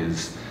of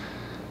his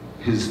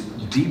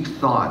deep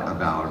thought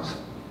about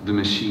the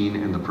machine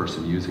and the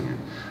person using it.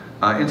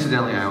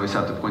 Incidentally, I always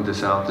have to point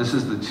this out. This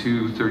is the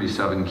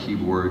 237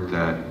 keyboard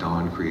that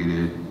Don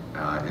created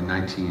in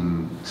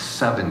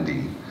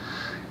 1970.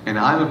 And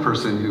I'm a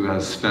person who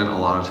has spent a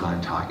lot of time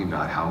talking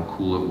about how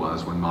cool it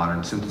was when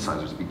modern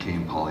synthesizers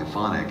became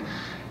polyphonic.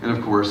 And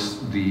of course,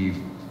 the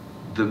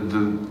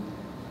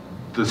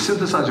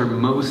synthesizer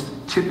most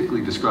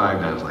typically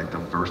described as like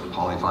the first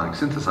polyphonic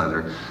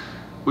synthesizer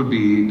would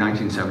be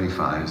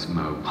 1975's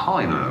Moog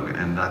Polymoog,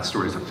 and that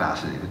story is a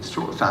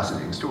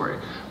fascinating story.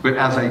 But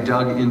as I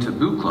dug into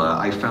Buchla,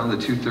 I found the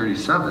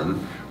 237,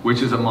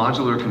 which is a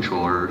modular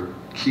controller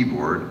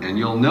keyboard, and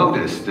you'll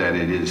notice that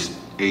it is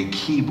a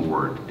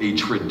keyboard, a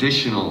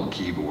traditional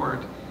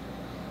keyboard.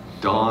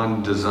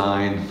 Don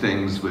designed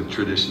things with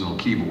traditional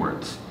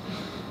keyboards.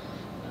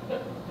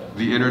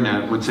 The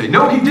internet would say,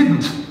 no, he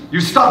didn't.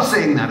 You stop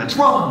saying that, it's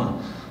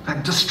wrong.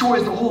 That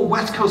destroys the whole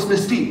West Coast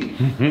mystique.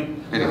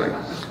 Anyway,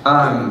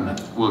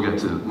 we'll get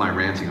to my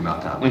ranting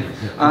about that later.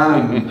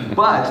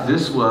 But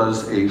this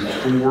was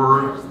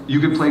you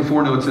could play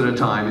 4 notes at a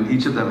time, and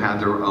each of them had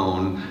their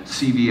own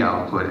CV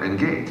output and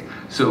gate.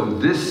 So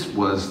this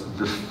was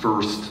the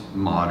first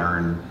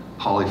modern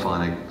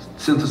polyphonic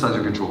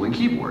synthesizer controlling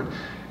keyboard.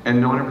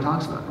 And no one ever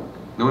talks about it.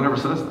 No one ever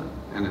says that.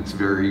 And it's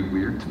very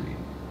weird to me.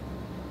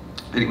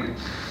 Anyway,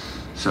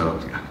 so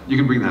yeah, you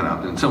can bring that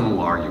up, and someone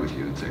will argue with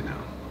you and say no,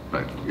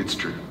 but it's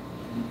true.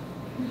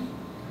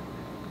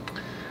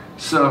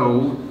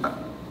 So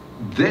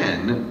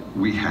then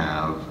we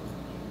have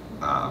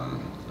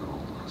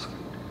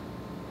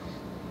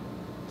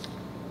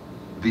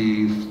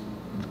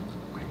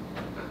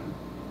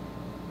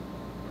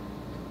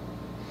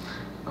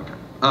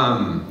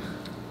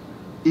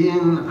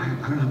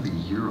I don't have the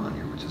year on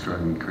here, which is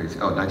driving me crazy.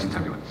 Oh,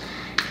 1971.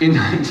 In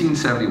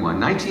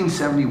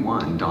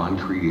 1971, Don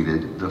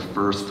created the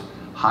first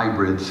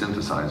hybrid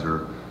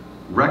synthesizer,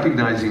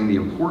 recognizing the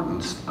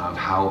importance of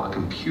how a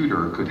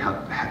computer could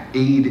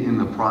aid in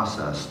the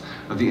process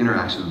of the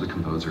interaction of the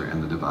composer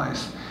and the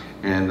device.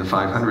 And the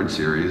 500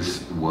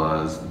 series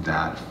was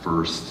that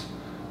first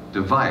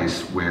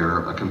device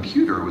where a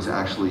computer was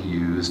actually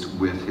used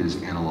with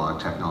his analog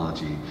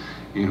technology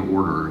in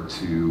order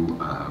to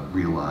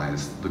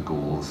realize the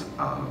goals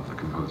of the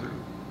composer.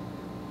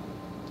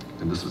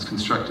 And this was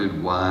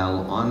constructed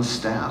while on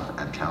staff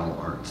at Cal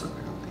Arts,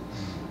 apparently.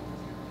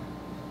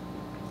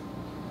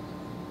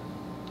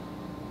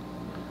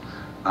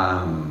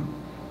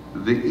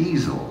 The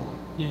easel,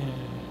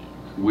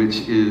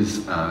 which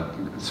is,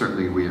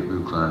 certainly we at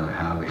Buchla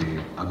have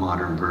a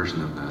modern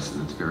version of this,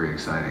 and it's very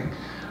exciting.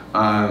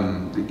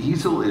 The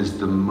easel is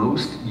the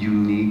most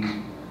unique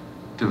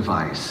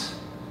device.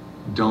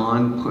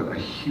 Don put a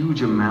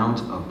huge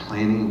amount of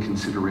planning and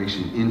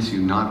consideration into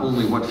not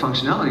only what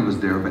functionality was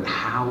there, but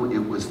how it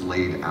was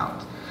laid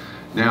out.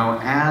 Now,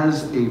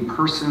 as a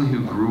person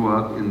who grew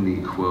up in the,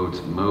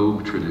 quote,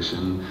 Moog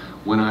tradition,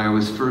 when I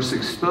was first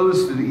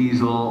exposed to the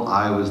easel,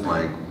 I was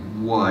like,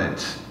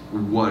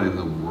 what in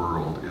the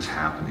world is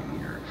happening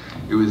here?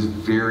 It was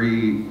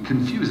very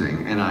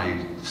confusing, and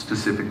I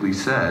specifically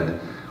said,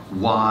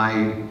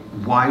 why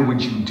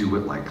would you do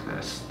it like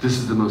this? This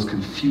is the most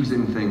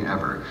confusing thing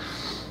ever.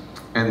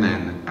 And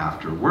then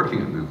after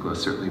working at Buchla,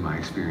 certainly my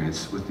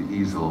experience with the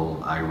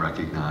easel, I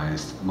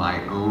recognized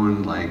my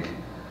own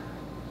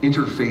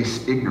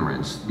interface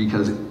ignorance,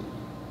 because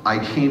I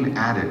came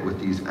at it with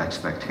these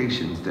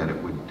expectations that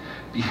it would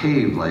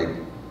behave like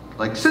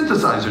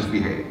synthesizers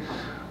behave.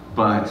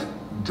 But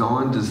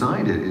Don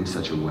designed it in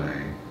such a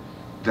way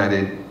that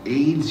it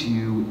aids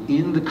you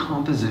in the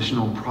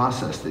compositional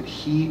process that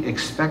he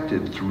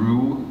expected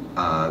through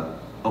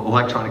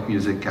electronic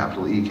music,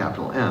 capital E,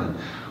 capital M,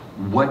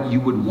 what you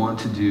would want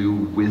to do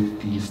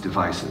with these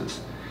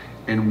devices.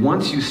 And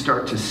once you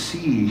start to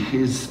see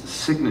his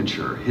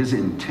signature, his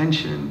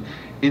intention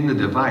in the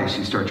device,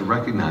 you start to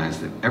recognize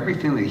that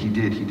everything that he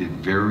did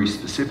very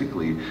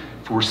specifically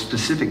for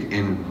specific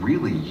and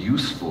really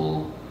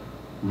useful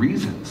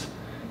reasons.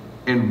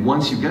 And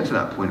once you get to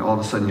that point, all of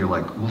a sudden you're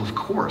like, well, of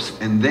course.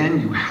 And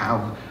then you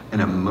have an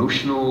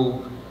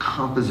emotional,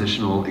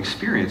 compositional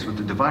experience with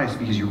the device,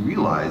 because you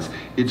realize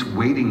it's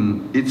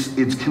waiting,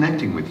 it's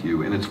connecting with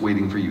you, and it's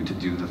waiting for you to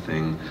do the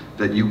thing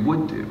that you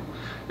would do.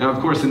 Now, of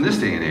course, in this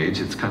day and age,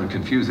 it's kind of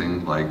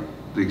confusing, like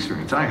the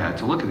experience I had,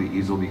 to look at the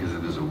easel,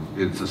 because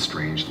it's a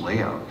strange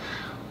layout.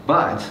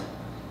 But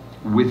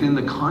within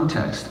the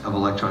context of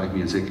electronic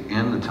music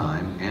and the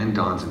time and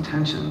Don's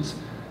intentions,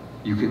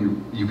 you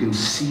can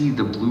see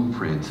the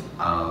blueprint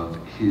of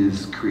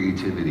his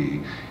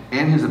creativity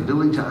and his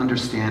ability to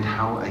understand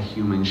how a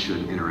human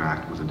should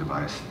interact with a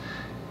device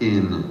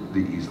in the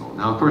easel.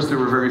 Now, of course, there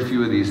were very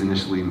few of these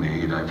initially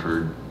made. I've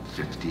heard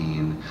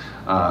 15.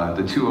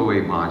 The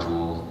 208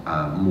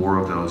 module, more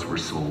of those were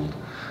sold.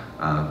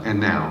 And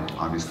now,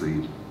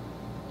 obviously,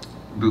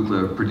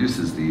 Buchla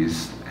produces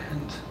these,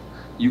 and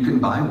you can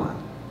buy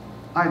one.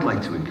 I'd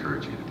like to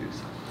encourage you to do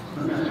so.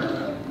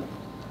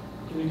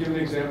 Can you give an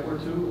example or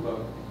two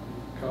about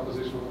the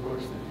compositional approach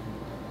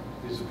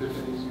that these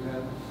epiphanies you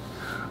had?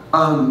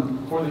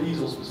 For the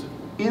easel specifically.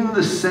 In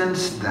the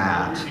sense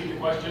that... Repeat the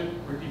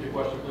question,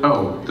 please.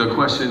 Oh, the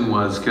question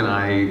was, can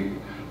I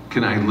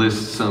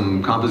list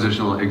some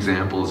compositional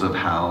examples of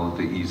how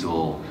the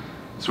easel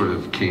sort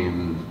of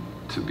came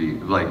to be,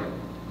 like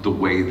the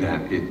way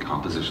that it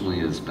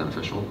compositionally is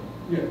beneficial?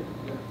 Yeah.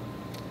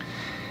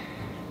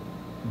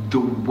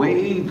 The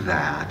way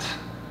that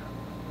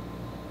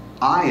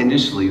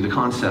the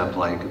concept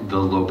like the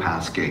low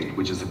pass gate,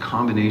 which is a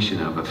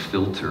combination of a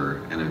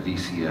filter and a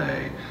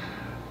VCA,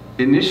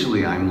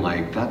 initially I'm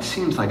like, that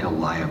seems like a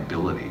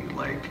liability.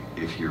 Like,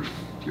 if your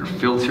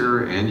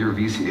filter and your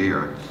VCA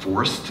are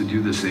forced to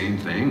do the same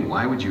thing,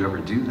 why would you ever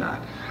do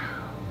that?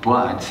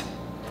 But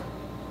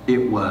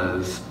it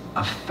was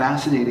a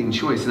fascinating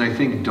choice, and I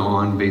think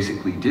Don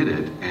basically did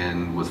it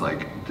and was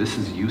like, this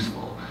is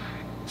useful.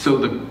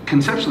 So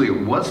conceptually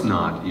it was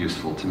not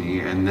useful to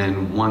me, and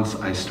then once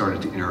I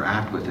started to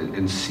interact with it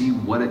and see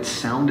what it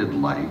sounded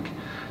like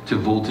to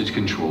voltage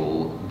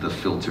control the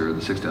filter,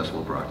 the 6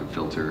 decibel per octave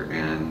filter,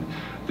 and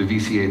the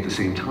VCA at the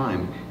same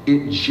time,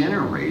 it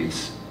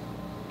generates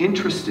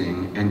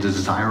interesting and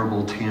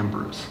desirable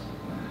timbres,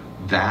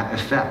 that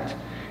effect.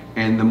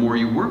 And the more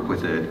you work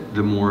with it,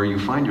 the more you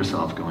find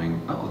yourself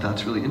going, oh,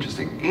 that's really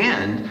interesting.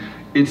 And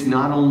it's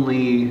not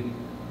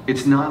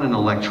an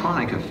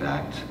electronic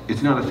effect.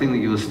 It's not a thing that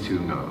you listen to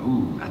and go,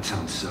 ooh, that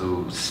sounds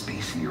so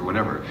spacey or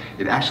whatever.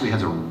 It actually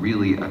has a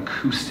really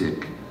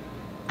acoustic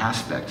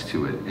aspect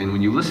to it. And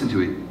when you listen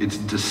to it, it's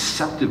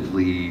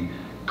deceptively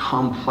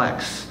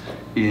complex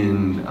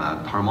in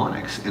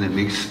harmonics, and it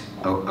makes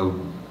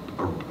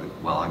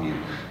well, I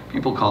mean,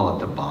 people call it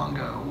the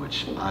bongo,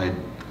 which I'd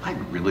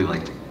really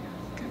like to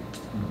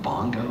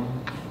bongo?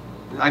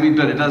 I mean,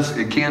 but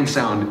it can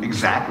sound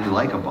exactly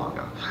like a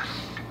bongo.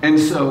 And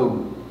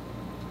so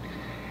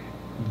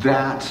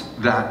that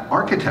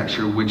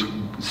architecture, which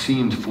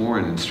seemed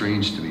foreign and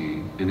strange to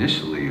me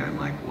initially, I'm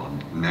like, well,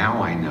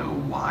 now I know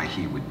why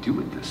he would do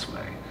it this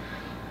way.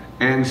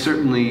 And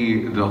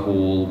certainly the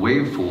whole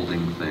wave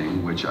folding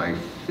thing, which I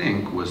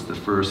think was the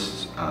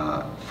first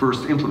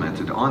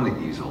implemented on the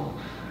easel,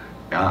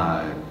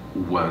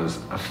 was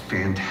a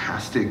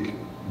fantastic,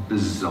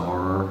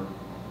 bizarre,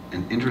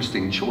 an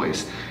interesting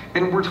choice.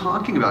 And we're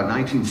talking about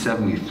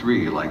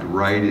 1973, like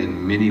right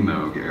in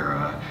Mini-Moog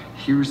era.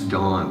 Here's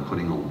Don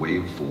putting a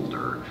wave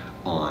folder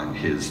on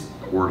his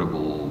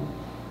portable,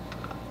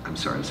 I'm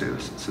sorry to say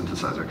this,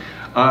 synthesizer.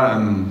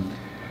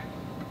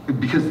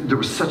 Because there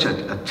was such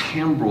a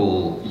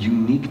timbral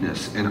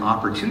uniqueness and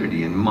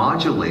opportunity, and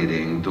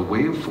modulating the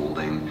wave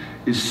folding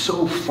is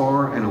so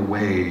far and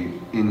away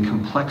in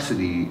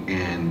complexity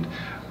and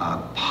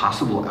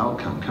possible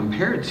outcome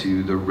compared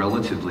to the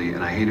relatively,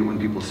 and I hate it when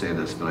people say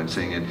this, but I'm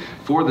saying it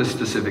for this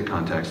specific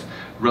context,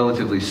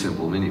 relatively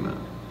simple Mini-Moog.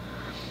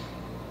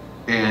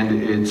 And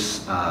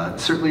it's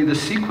certainly the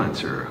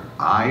sequencer.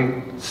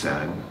 I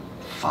said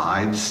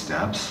 5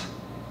 steps,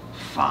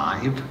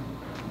 5,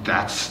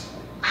 that's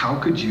how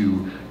could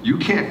you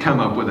can't come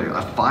up with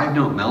a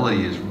 5-note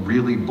melody is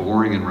really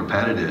boring and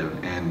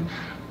repetitive, and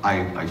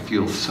I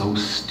feel so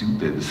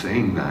stupid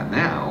saying that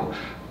now,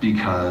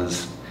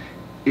 because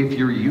if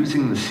you're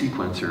using the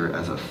sequencer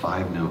as a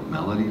 5-note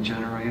melody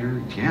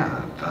generator,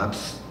 yeah,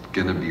 that's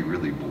gonna be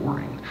really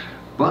boring.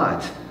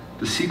 But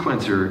the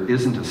sequencer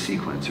isn't a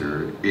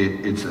sequencer,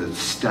 it's a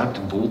stepped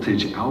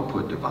voltage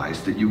output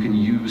device that you can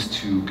use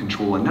to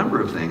control a number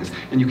of things,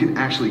 and you can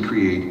actually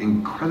create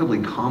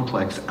incredibly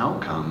complex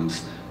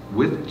outcomes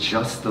with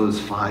just those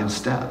 5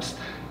 steps.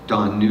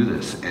 Don knew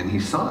this, and he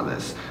saw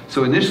this.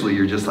 So initially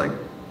you're just like,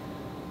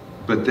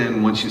 but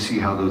then once you see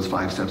how those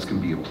 5 steps can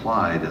be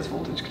applied as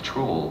voltage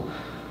control,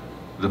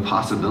 the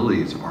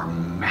possibilities are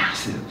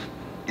massive,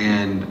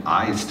 and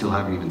I still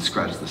haven't even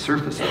scratched the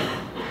surface of it.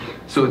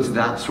 So it's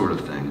that sort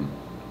of thing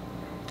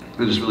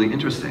that is really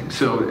interesting.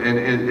 So, and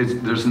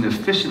there's an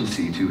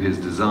efficiency to his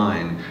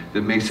design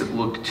that makes it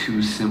look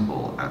too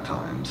simple at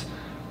times.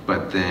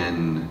 But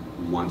then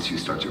once you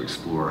start to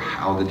explore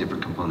how the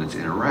different components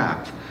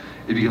interact,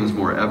 it becomes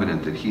more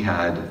evident that he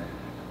had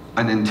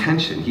an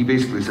intention. He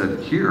basically said,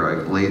 here,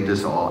 I've laid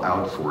this all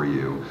out for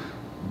you,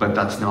 but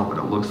that's not what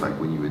it looks like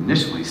when you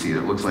initially see it.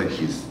 It looks like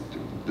he's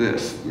doing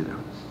this, you know.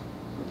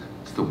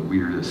 It's the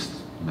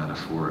weirdest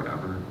metaphor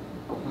ever.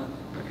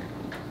 Okay.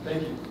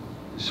 Thank you.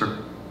 Sure.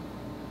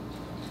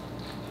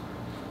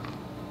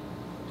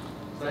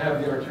 So I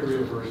have the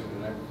arterial version,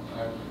 and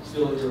I'm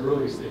still at the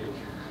early stage,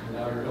 and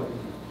now you're helping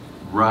me.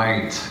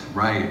 Right.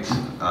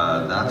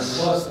 That's...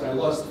 I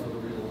lust for the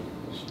real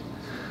machine.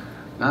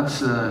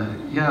 That's,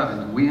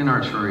 yeah, we in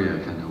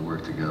Arturia kind of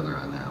work together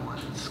on that one.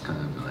 It's kind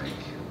of like,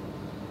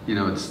 you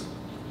know, was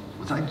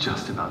I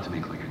just about to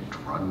make like a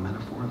drug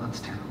metaphor? That's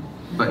terrible.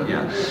 But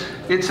yeah,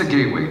 it's a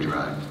gateway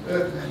drug.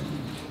 And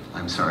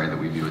I'm sorry that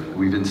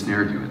we've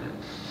ensnared you in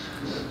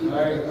it.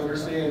 I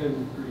understand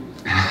and agree.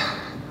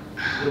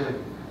 Really.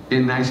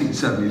 In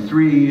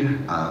 1973,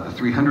 the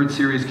 300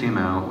 series came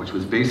out, which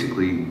was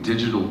basically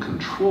digital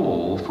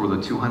control for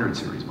the 200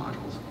 series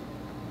modules.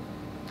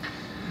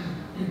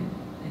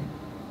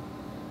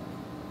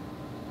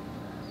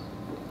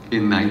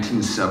 In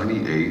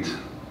 1978,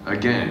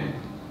 again,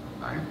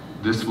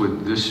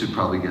 this should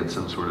probably get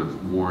some sort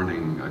of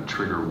warning, a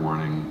trigger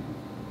warning,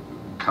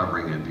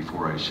 covering it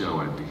before I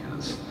show it,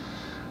 because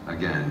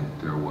again,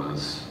 there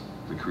was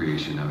the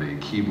creation of a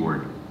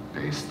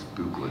keyboard-based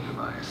Buchla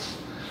device,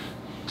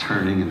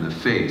 turning in the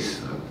face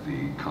of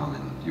the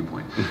common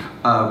viewpoint.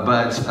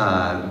 But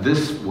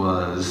this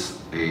was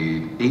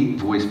a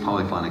 8-voice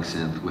polyphonic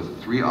synth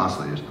with 3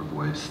 oscillators per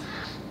voice,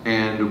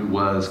 and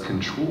was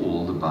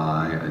controlled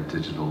by a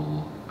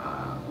digital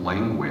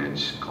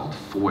language called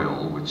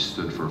FOIL, which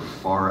stood for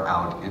Far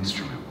Out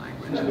Instrument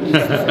Language.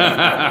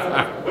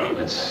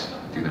 Which,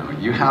 you know,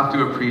 you have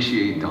to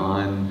appreciate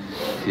Don,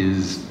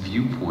 his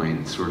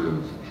viewpoint,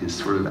 his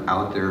sort of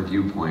out there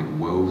viewpoint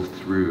wove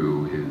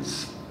through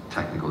his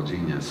technical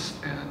genius,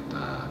 and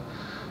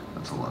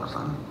that's a lot of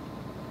fun.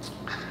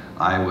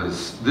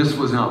 This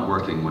was not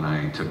working when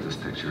I took this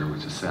picture,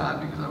 which is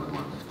sad because I would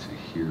love to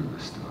hear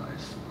this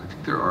device. I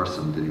think there are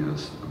some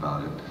videos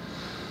about it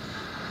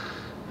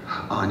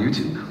on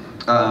YouTube.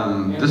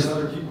 This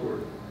another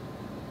keyboard.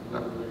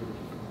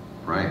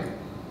 Right.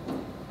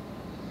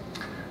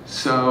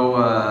 So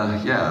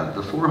yeah,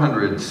 the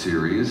 400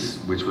 series,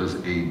 which was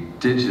a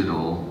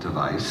digital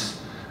device,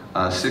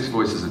 6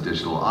 voices of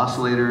digital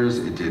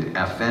oscillators. It did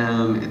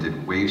FM, it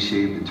did wave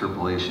shape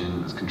interpolation.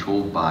 It was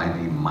controlled by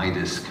the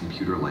Midas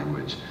computer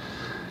language.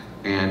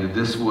 And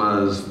this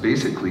was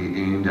basically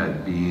aimed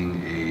at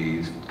being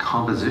a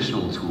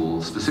compositional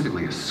tool,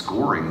 specifically a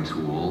scoring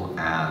tool,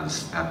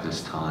 as at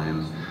this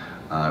time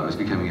it was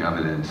becoming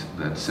evident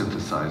that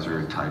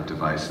synthesizer type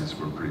devices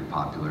were pretty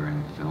popular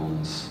in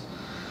films.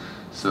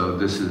 So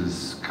this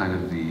is kind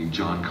of the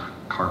John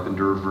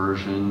Carpenter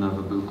version of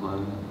a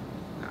Buchla.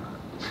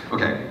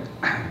 Okay,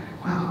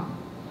 wow.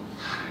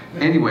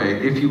 Anyway,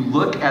 if you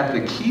look at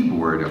the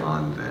keyboard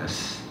on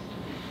this,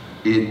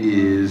 it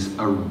is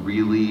a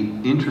really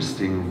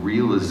interesting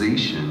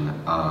realization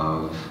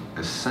of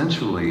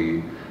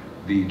essentially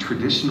the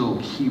traditional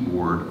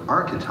keyboard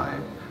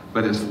archetype,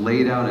 but it's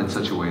laid out in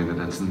such a way that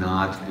it's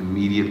not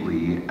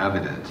immediately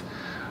evident.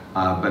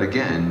 But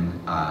again,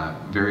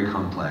 very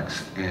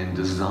complex and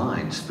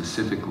designed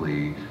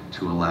specifically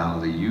to allow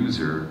the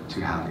user to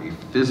have a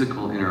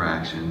physical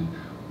interaction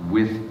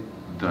with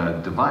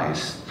the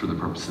device for the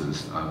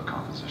purposes of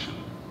composition.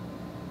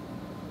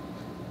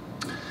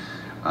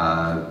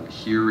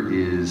 Here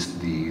is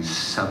the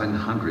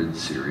 700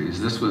 series.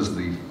 This was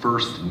the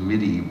first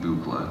MIDI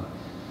Buchla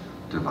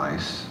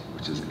device,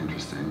 which is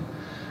interesting.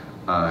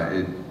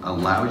 It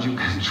allowed you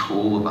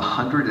control of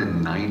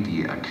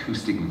 190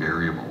 acoustic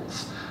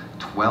variables,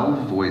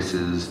 12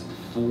 voices,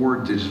 4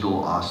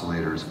 digital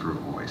oscillators per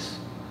voice.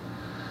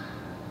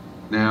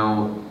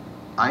 Now,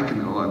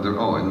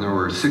 and there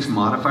were 6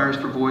 modifiers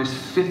per voice,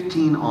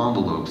 15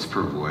 envelopes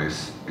per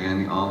voice,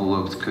 and the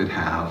envelopes could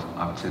have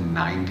up to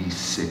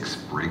 96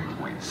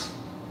 breakpoints,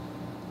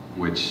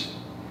 which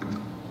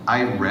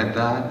I read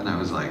that and I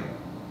was like,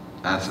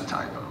 that's a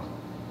typo.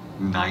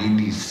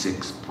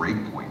 96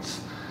 breakpoints.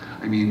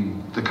 I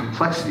mean, the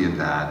complexity of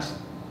that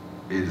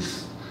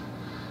is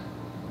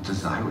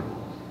desirable.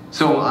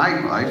 So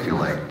I feel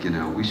like, you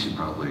know, we should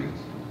probably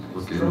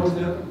look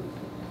into it.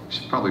 We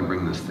should probably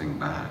bring this thing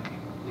back.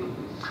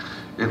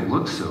 It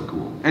looks so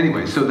cool.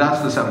 Anyway, so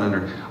that's the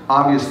 700.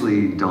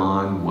 Obviously,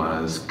 Don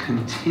was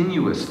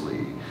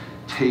continuously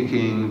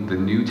taking the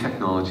new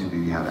technology that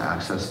he had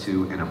access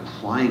to and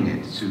applying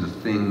it to the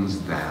things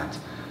that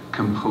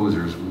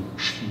composers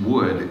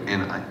would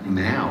and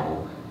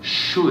now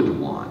should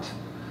want.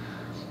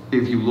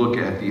 If you look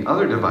at the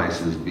other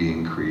devices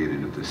being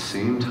created at the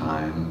same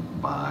time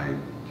by,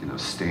 you know,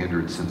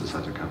 standard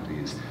synthesizer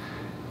companies,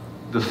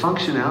 the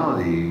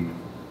functionality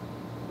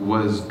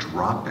was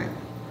dropping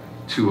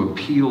to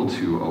appeal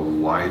to a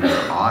wider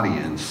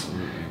audience,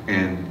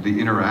 and the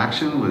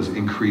interaction was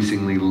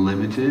increasingly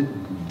limited.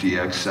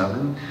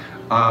 DX7,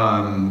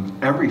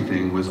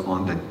 everything was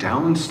on the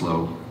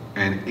downslope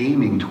and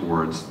aiming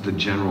towards the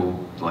general,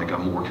 like a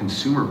more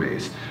consumer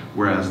base,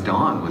 whereas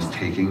Don was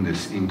taking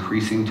this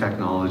increasing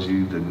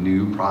technology, the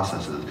new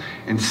processes,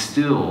 and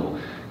still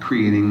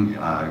creating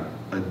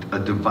a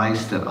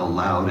device that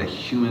allowed a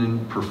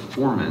human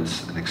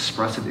performance, an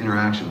expressive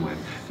interaction with,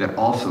 that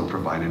also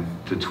provided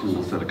the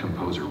tools that a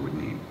composer would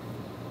need.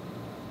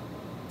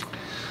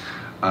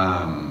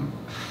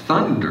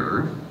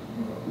 Thunder,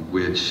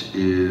 which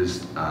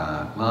is,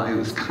 well, it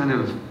was kind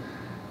of,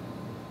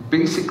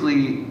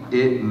 basically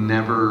it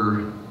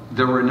never,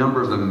 there were a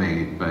number of them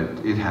made, but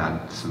it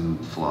had some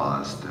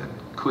flaws that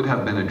could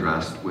have been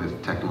addressed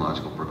with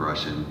technological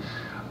progression.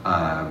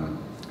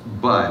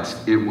 But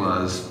it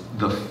was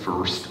the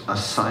first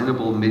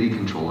assignable MIDI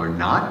controller,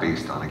 not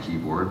based on a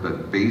keyboard,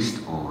 but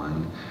based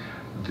on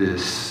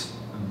this,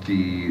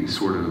 the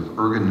sort of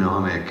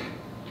ergonomic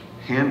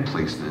hand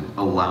placement,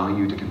 allowing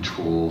you to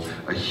control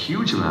a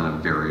huge amount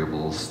of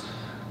variables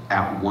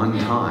at one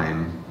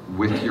time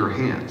with your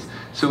hands.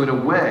 So in a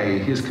way,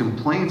 his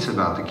complaints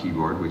about the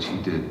keyboard, which he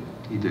did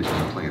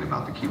complain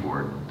about the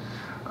keyboard,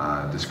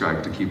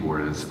 described the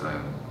keyboard as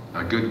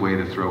a good way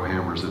to throw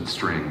hammers at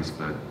strings,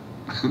 but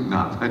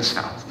not much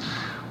else,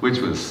 which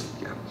was,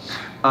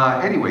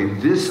 yeah. Anyway,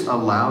 this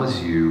allows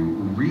you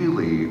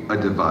really a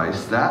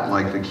device that,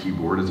 like the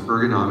keyboard, is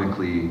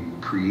ergonomically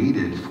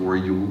created for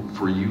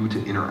you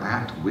to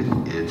interact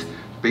with it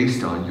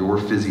based on your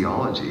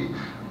physiology,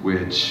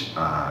 which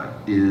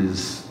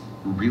is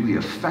really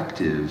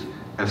effective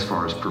as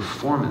far as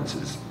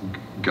performances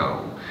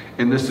go.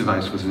 And this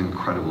device was an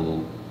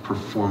incredible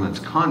performance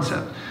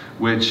concept,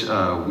 which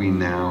we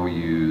now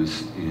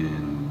use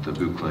in the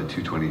Buchla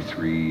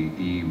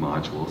 223E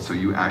module. So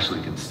you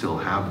actually can still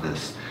have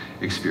this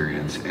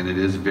experience, and it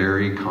is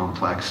very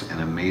complex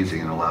and amazing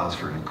and allows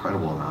for an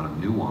incredible amount of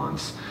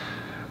nuance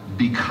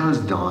because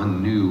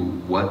Don knew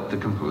what the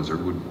composer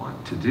would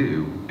want to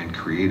do and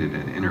created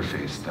an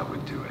interface that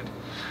would do it.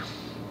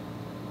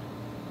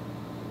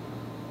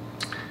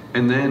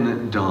 And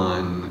then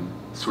Don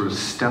sort of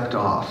stepped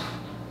off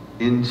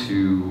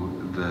into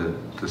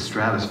the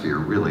stratosphere,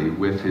 really,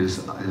 with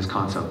his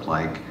concept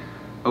like,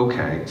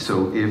 okay,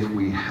 so if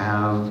we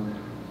have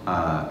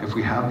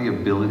the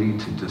ability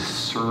to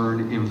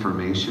discern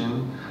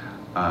information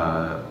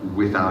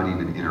without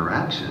even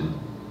interaction,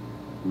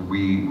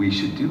 we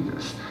should do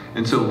this.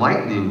 And so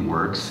Lightning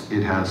works.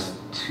 It has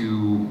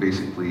two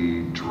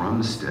basically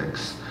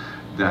drumsticks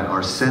that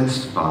are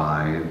sensed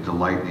by the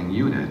Lightning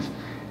unit.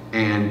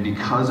 And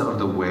because of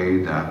the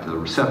way that the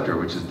receptor,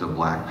 which is the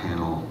black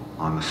panel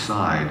on the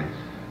side,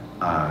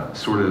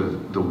 sort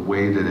of the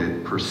way that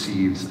it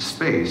perceives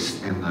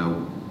space and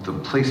the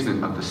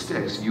placement of the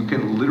sticks, you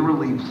can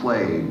literally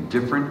play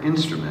different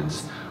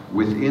instruments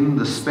within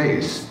the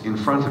space in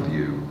front of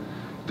you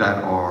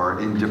that are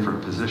in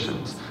different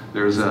positions.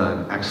 There's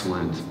an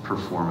excellent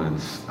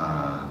performance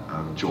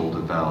of Joel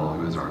DeVell,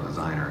 who is our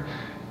designer,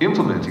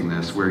 implementing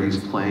this, where he's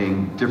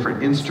playing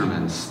different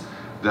instruments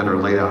that are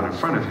laid out in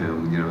front of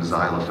him, you know,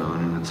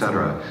 xylophone and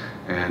etc.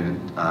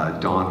 And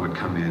Don would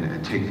come in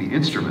and take the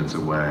instruments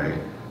away,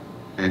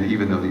 and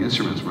even though the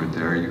instruments weren't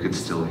there, you could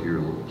still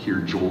hear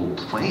Joel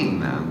playing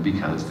them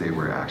because they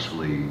were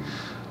actually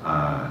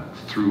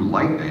through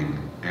Lightning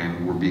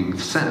and were being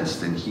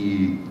sensed, and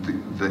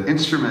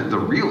the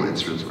real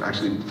instruments were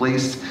actually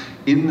placed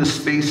in the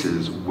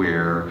spaces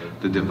where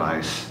the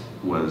device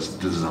was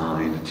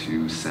designed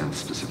to sense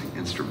specific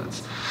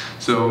instruments.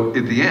 So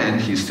at the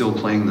end, he's still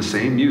playing the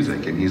same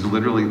music, and he's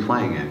literally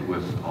playing it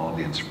with all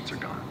the instruments are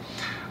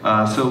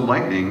gone. So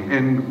Lightning,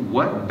 and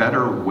what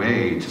better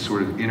way to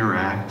sort of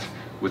interact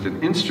with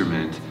an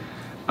instrument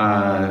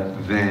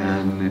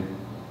than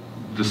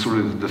the sort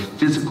of the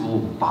physical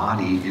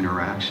body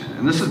interaction.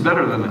 And this is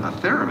better than a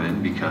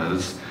theremin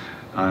because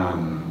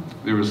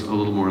there was a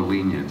little more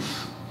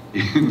lenience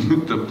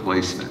in the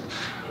placement.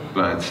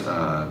 But,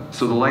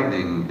 so the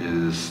Lightning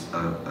is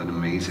an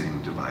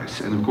amazing device.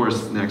 And of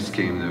course, next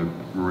came the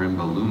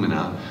Marimba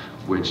Lumina,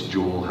 which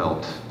Joel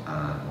helped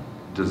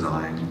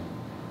design.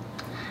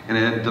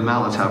 And the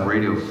mallets have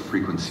radio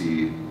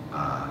frequency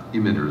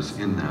emitters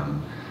in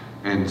them.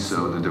 And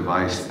so the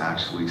device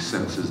actually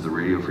senses the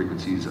radio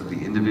frequencies of the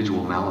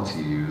individual mallets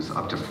you use,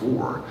 up to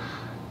 4,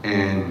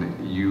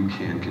 and you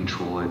can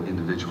control it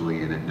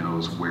individually, and it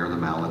knows where the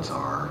mallets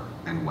are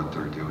and what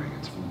they're doing.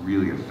 It's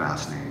really a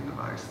fascinating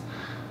device.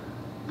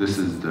 This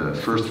is the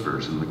first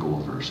version, the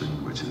gold version,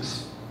 which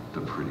is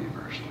the pretty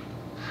version.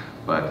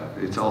 But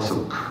it's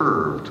also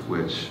curved,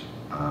 which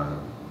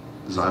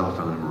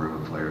xylophone and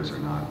marimba players are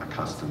not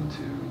accustomed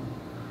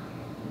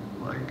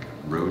to, like,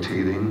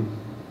 rotating.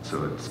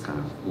 So it's kind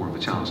of more of a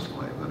challenge to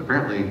play, but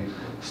apparently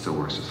still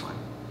works just fine.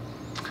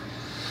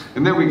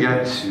 And then we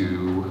get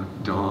to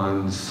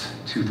Don's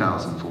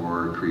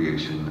 2004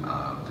 creation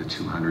of the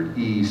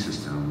 200E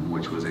system,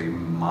 which was a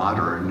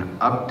modern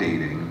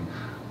updating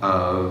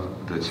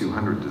of the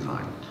 200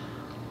 design.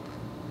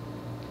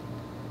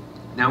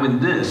 Now in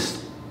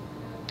this,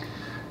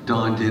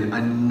 Don did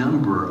a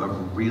number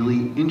of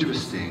really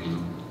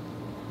interesting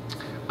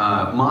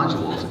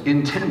modules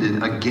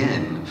intended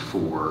again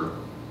for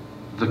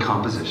the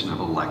composition of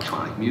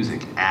electronic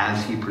music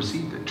as he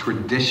perceived it,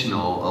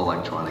 traditional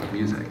electronic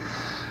music.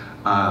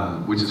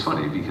 Which is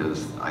funny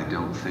because I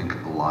don't think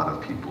a lot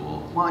of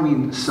people, well, I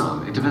mean,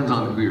 some, it depends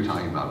on who you're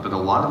talking about, but a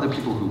lot of the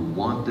people who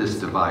want this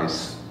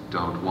device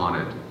don't want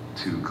it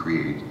to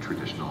create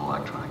traditional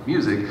electronic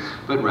music,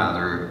 but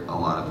rather a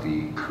lot of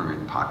the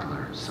current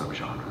popular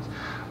subgenres.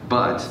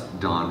 But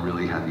Don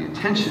really had the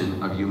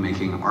intention of you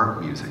making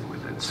art music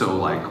with it. So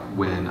like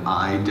when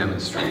I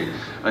demonstrate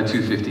a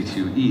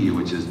 252E,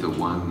 which is the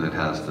one that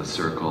has the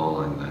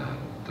circle and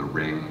the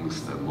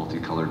rings, the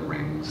multicolored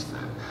rings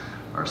that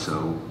are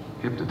so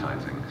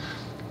hypnotizing,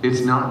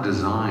 it's not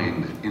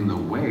designed in the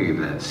way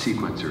that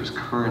sequencers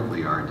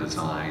currently are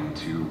designed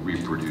to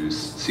reproduce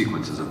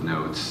sequences of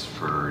notes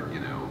for, you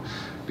know,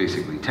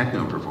 basically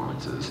techno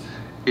performances.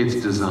 It's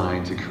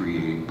designed to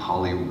create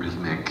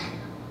polyrhythmic,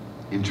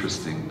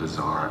 interesting,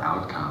 bizarre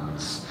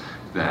outcomes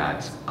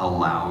that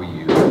allow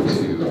you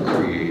to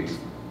create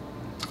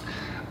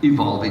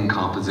evolving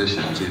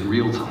compositions in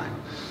real time.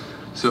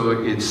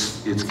 So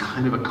it's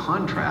kind of a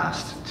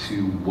contrast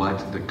to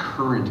what the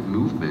current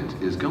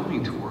movement is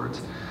going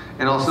towards.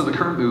 And also the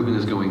current movement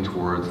is going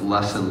towards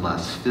less and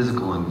less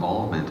physical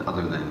involvement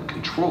other than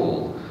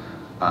control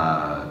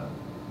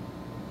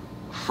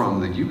from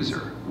the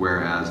user.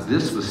 Whereas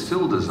this was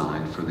still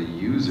designed for the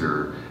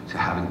user to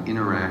have an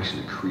interaction,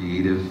 a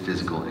creative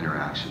physical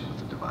interaction with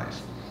the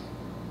device.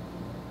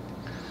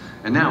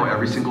 And now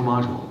every single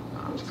module. No,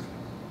 I'm just kidding.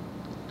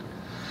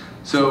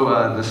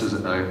 So this is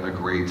a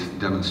great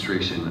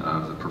demonstration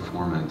of the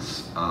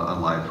performance, a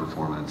live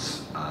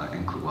performance,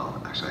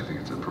 well, actually I think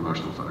it's a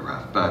promotional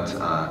photograph, but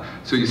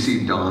so you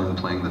see Don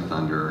playing the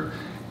thunder,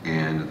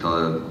 and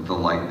the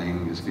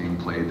lightning is being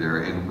played there,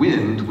 and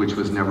Wind, which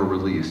was never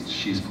released,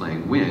 she's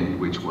playing Wind,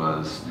 which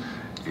was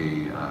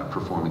a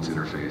performance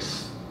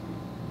interface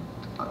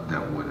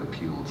that would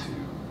appeal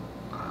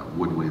to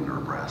woodwind or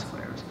brass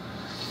players.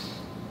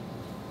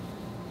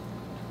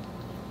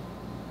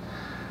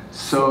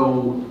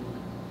 So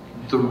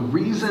the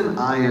reason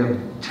I have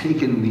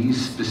taken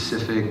these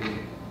specific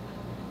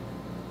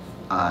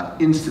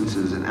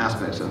instances and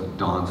aspects of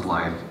Don's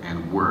life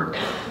and work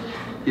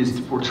is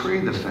to portray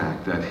the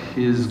fact that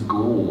his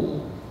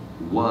goal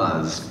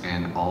was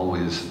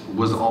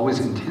always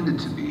intended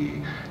to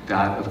be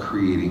that of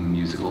creating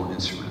musical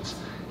instruments.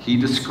 He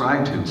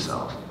described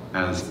himself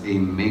as a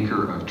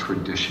maker of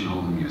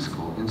traditional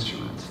musical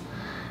instruments,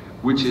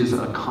 which is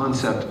a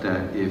concept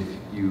that if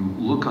you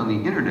look on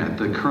the internet,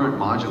 the current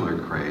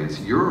modular craze,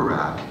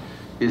 Eurorack,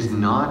 is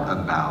not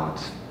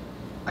about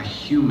a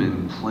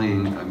human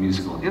playing a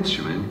musical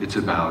instrument. It's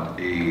about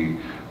a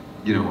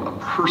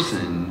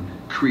person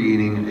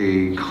creating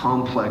a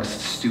complex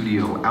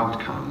studio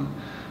outcome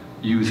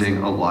using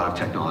a lot of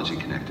technology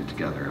connected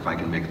together, if I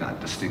can make that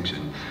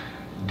distinction.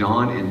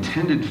 Don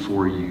intended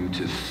for you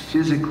to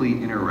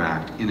physically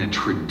interact in a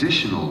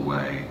traditional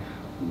way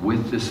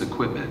with this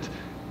equipment,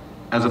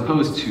 as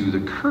opposed to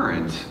the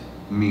current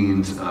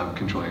means of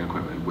controlling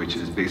equipment, which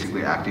is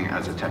basically acting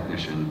as a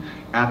technician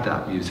at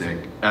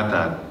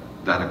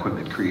that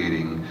equipment,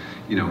 creating,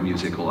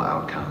 musical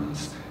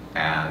outcomes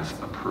as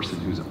a person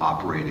who's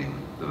operating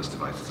those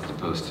devices, as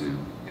opposed to,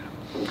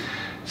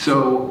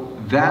 So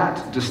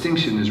that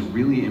distinction is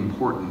really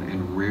important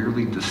and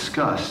rarely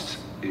discussed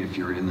if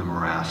you're in the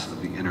morass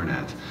of the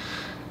internet.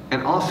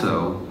 And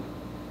also,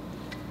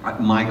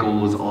 my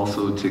goal is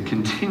also to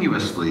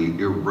continuously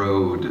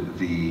erode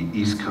the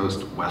East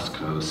Coast, West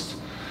Coast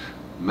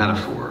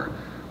metaphor,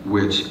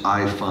 which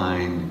I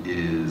find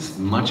is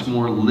much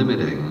more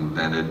limiting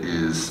than it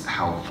is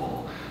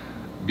helpful.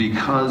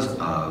 Because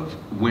of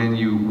when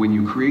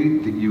you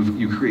create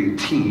you create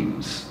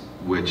teams,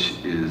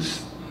 which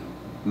is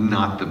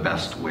not the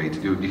best way to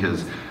do it,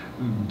 because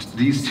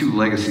these two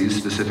legacies,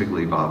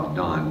 specifically Bob and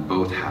Don,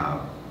 both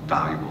have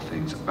valuable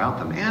things about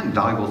them and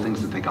valuable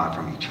things that they got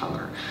from each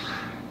other.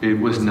 It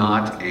was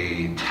not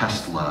a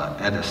Tesla,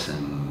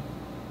 Edison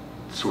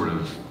sort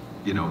of,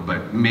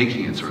 but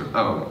making it sort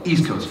of,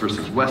 East Coast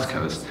versus West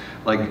Coast,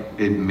 like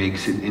it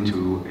makes it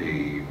into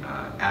a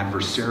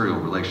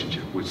adversarial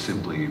relationship, which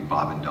simply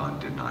Bob and Don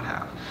did not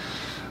have.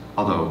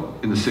 Although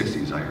in the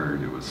 60s I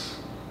heard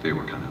they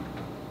were kind of,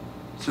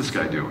 what's this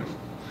guy doing?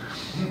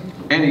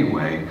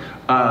 Anyway,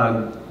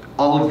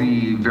 all of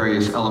the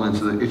various elements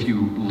that if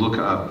you look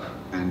up,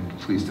 and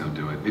please don't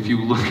do it, if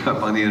you look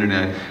up on the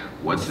internet,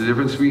 what's the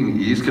difference between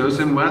East Coast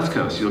and West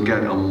Coast, you'll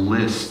get a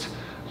list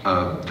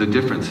of the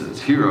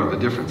differences. Here are the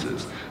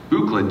differences.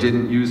 Buchla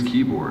didn't use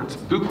keyboards.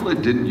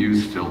 Buchla didn't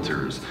use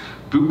filters.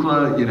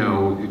 Buchla,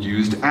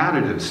 used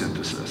additive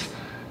synthesis.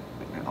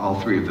 All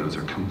three of those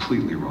are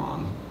completely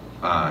wrong.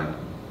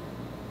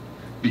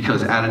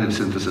 Because additive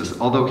synthesis,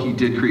 although he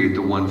did create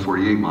the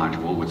 148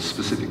 module, which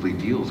specifically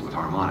deals with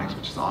harmonics,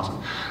 which is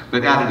awesome,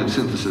 but additive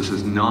synthesis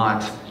is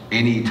not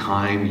any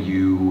time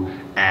you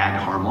add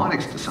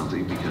harmonics to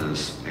something,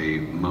 because a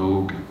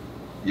Moog,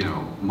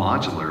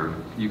 modular,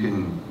 you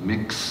can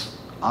mix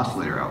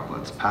oscillator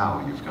outputs,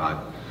 POW, you've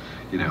got,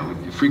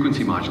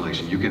 frequency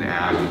modulation,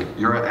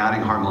 you're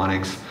adding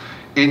harmonics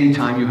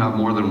anytime you have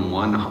more than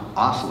one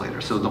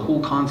oscillator. So the whole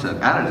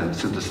concept, additive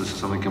synthesis, is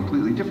something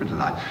completely different to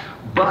that.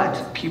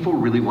 But people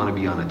really want to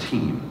be on a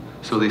team.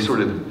 So they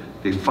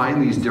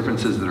find these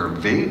differences that are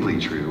vaguely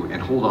true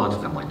and hold on to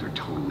them like they're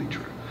totally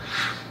true.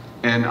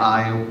 And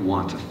I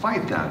want to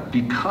fight that,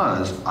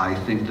 because I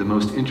think the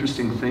most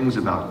interesting things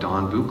about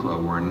Don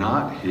Buchla were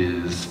not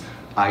his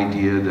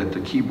idea that the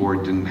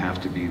keyboard didn't have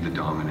to be the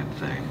dominant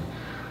thing.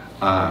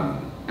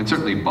 And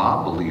certainly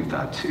Bob believed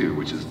that too,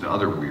 which is the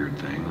other weird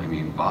thing. I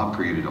mean, Bob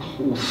created a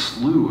whole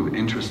slew of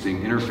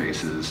interesting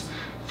interfaces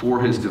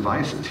for his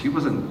devices. He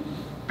wasn't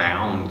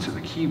bound to the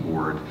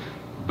keyboard,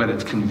 but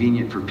it's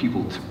convenient for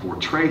people to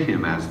portray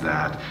him as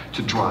that,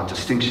 to draw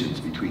distinctions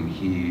between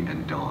he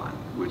and Don,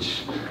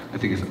 which I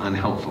think is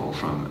unhelpful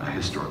from a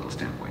historical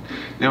standpoint.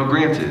 Now,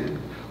 granted,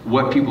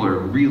 what people are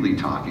really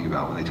talking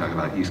about when they talk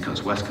about East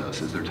Coast, West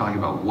Coast, is they're talking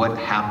about what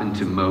happened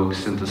to Moog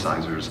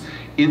synthesizers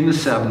in the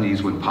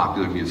 70s when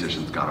popular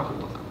musicians got a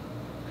hold of them.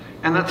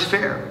 And that's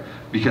fair,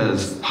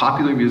 because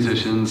popular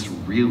musicians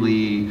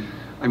really,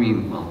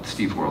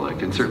 Steve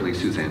Horlick and certainly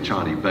Suzanne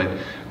Chauny, but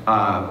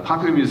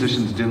popular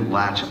musicians didn't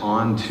latch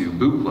on to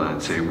Buchla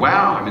and say,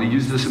 wow, I'm going to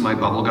use this in my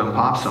bubblegum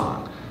pop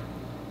song.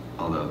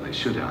 Although they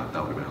should have,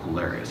 that would have been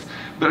hilarious.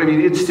 But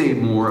it stayed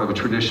more of a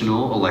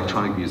traditional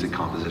electronic music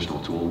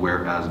compositional tool,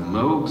 whereas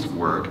Moog's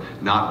work,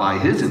 not by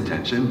his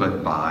intention,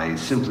 but by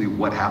simply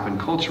what happened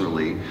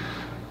culturally,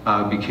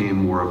 became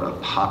more of a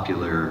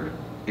popular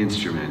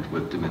instrument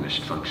with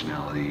diminished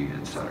functionality,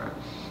 etc.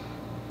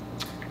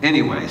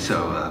 Anyway,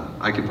 so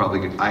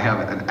I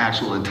have an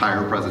actual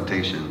entire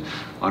presentation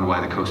on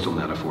why the coastal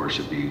metaphor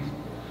should be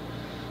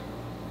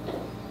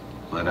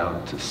let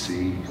out to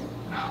sea.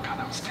 Oh God,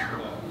 that was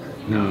terrible.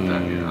 No,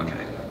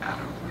 okay,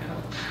 Adam.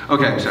 Yeah.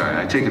 Okay, sorry,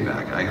 I take it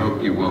back. I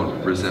hope you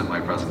won't resent my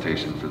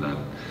presentation for that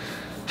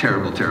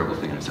terrible, terrible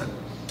thing I said.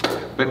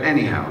 But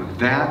anyhow,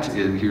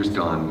 here's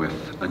Don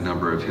with a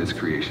number of his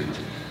creations.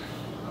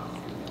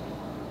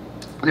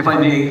 If I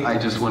may, I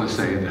just want to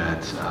say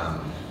that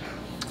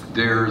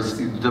there's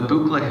the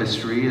Buchla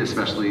history,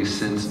 especially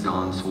since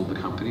Don sold the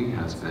company,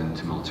 has been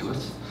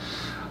tumultuous.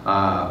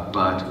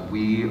 But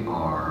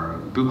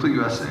Buchla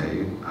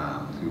USA,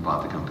 who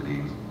bought the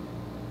company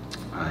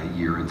a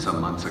year and some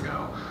months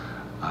ago,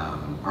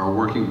 are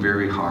working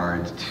very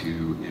hard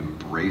to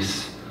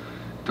embrace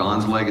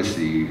Don's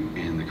legacy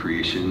in the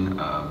creation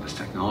of this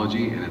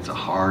technology, and it's a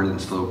hard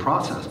and slow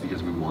process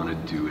because we want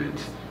to do it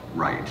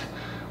right.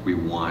 We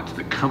want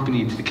the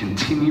company to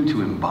continue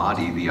to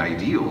embody the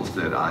ideals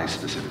that I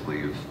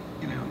specifically have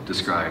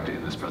described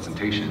in this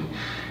presentation,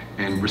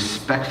 and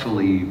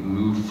respectfully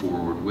move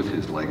forward with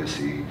his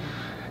legacy.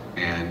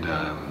 And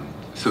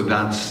so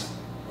that's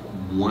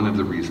one of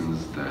the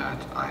reasons that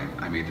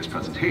I made this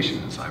presentation,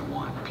 is I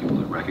want people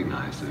to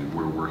recognize that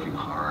we're working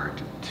hard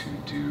to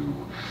do,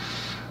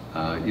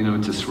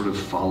 to sort of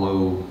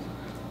follow,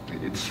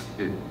 it's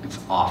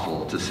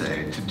awful to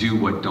say, to do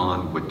what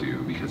Don would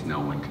do, because no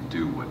one can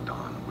do what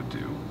Don would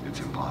do. It's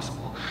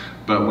impossible.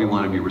 But we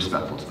want to be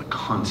respectful to the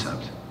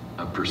concept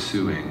of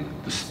pursuing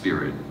the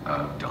spirit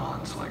of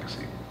Don's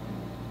legacy.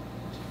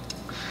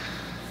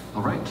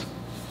 All right.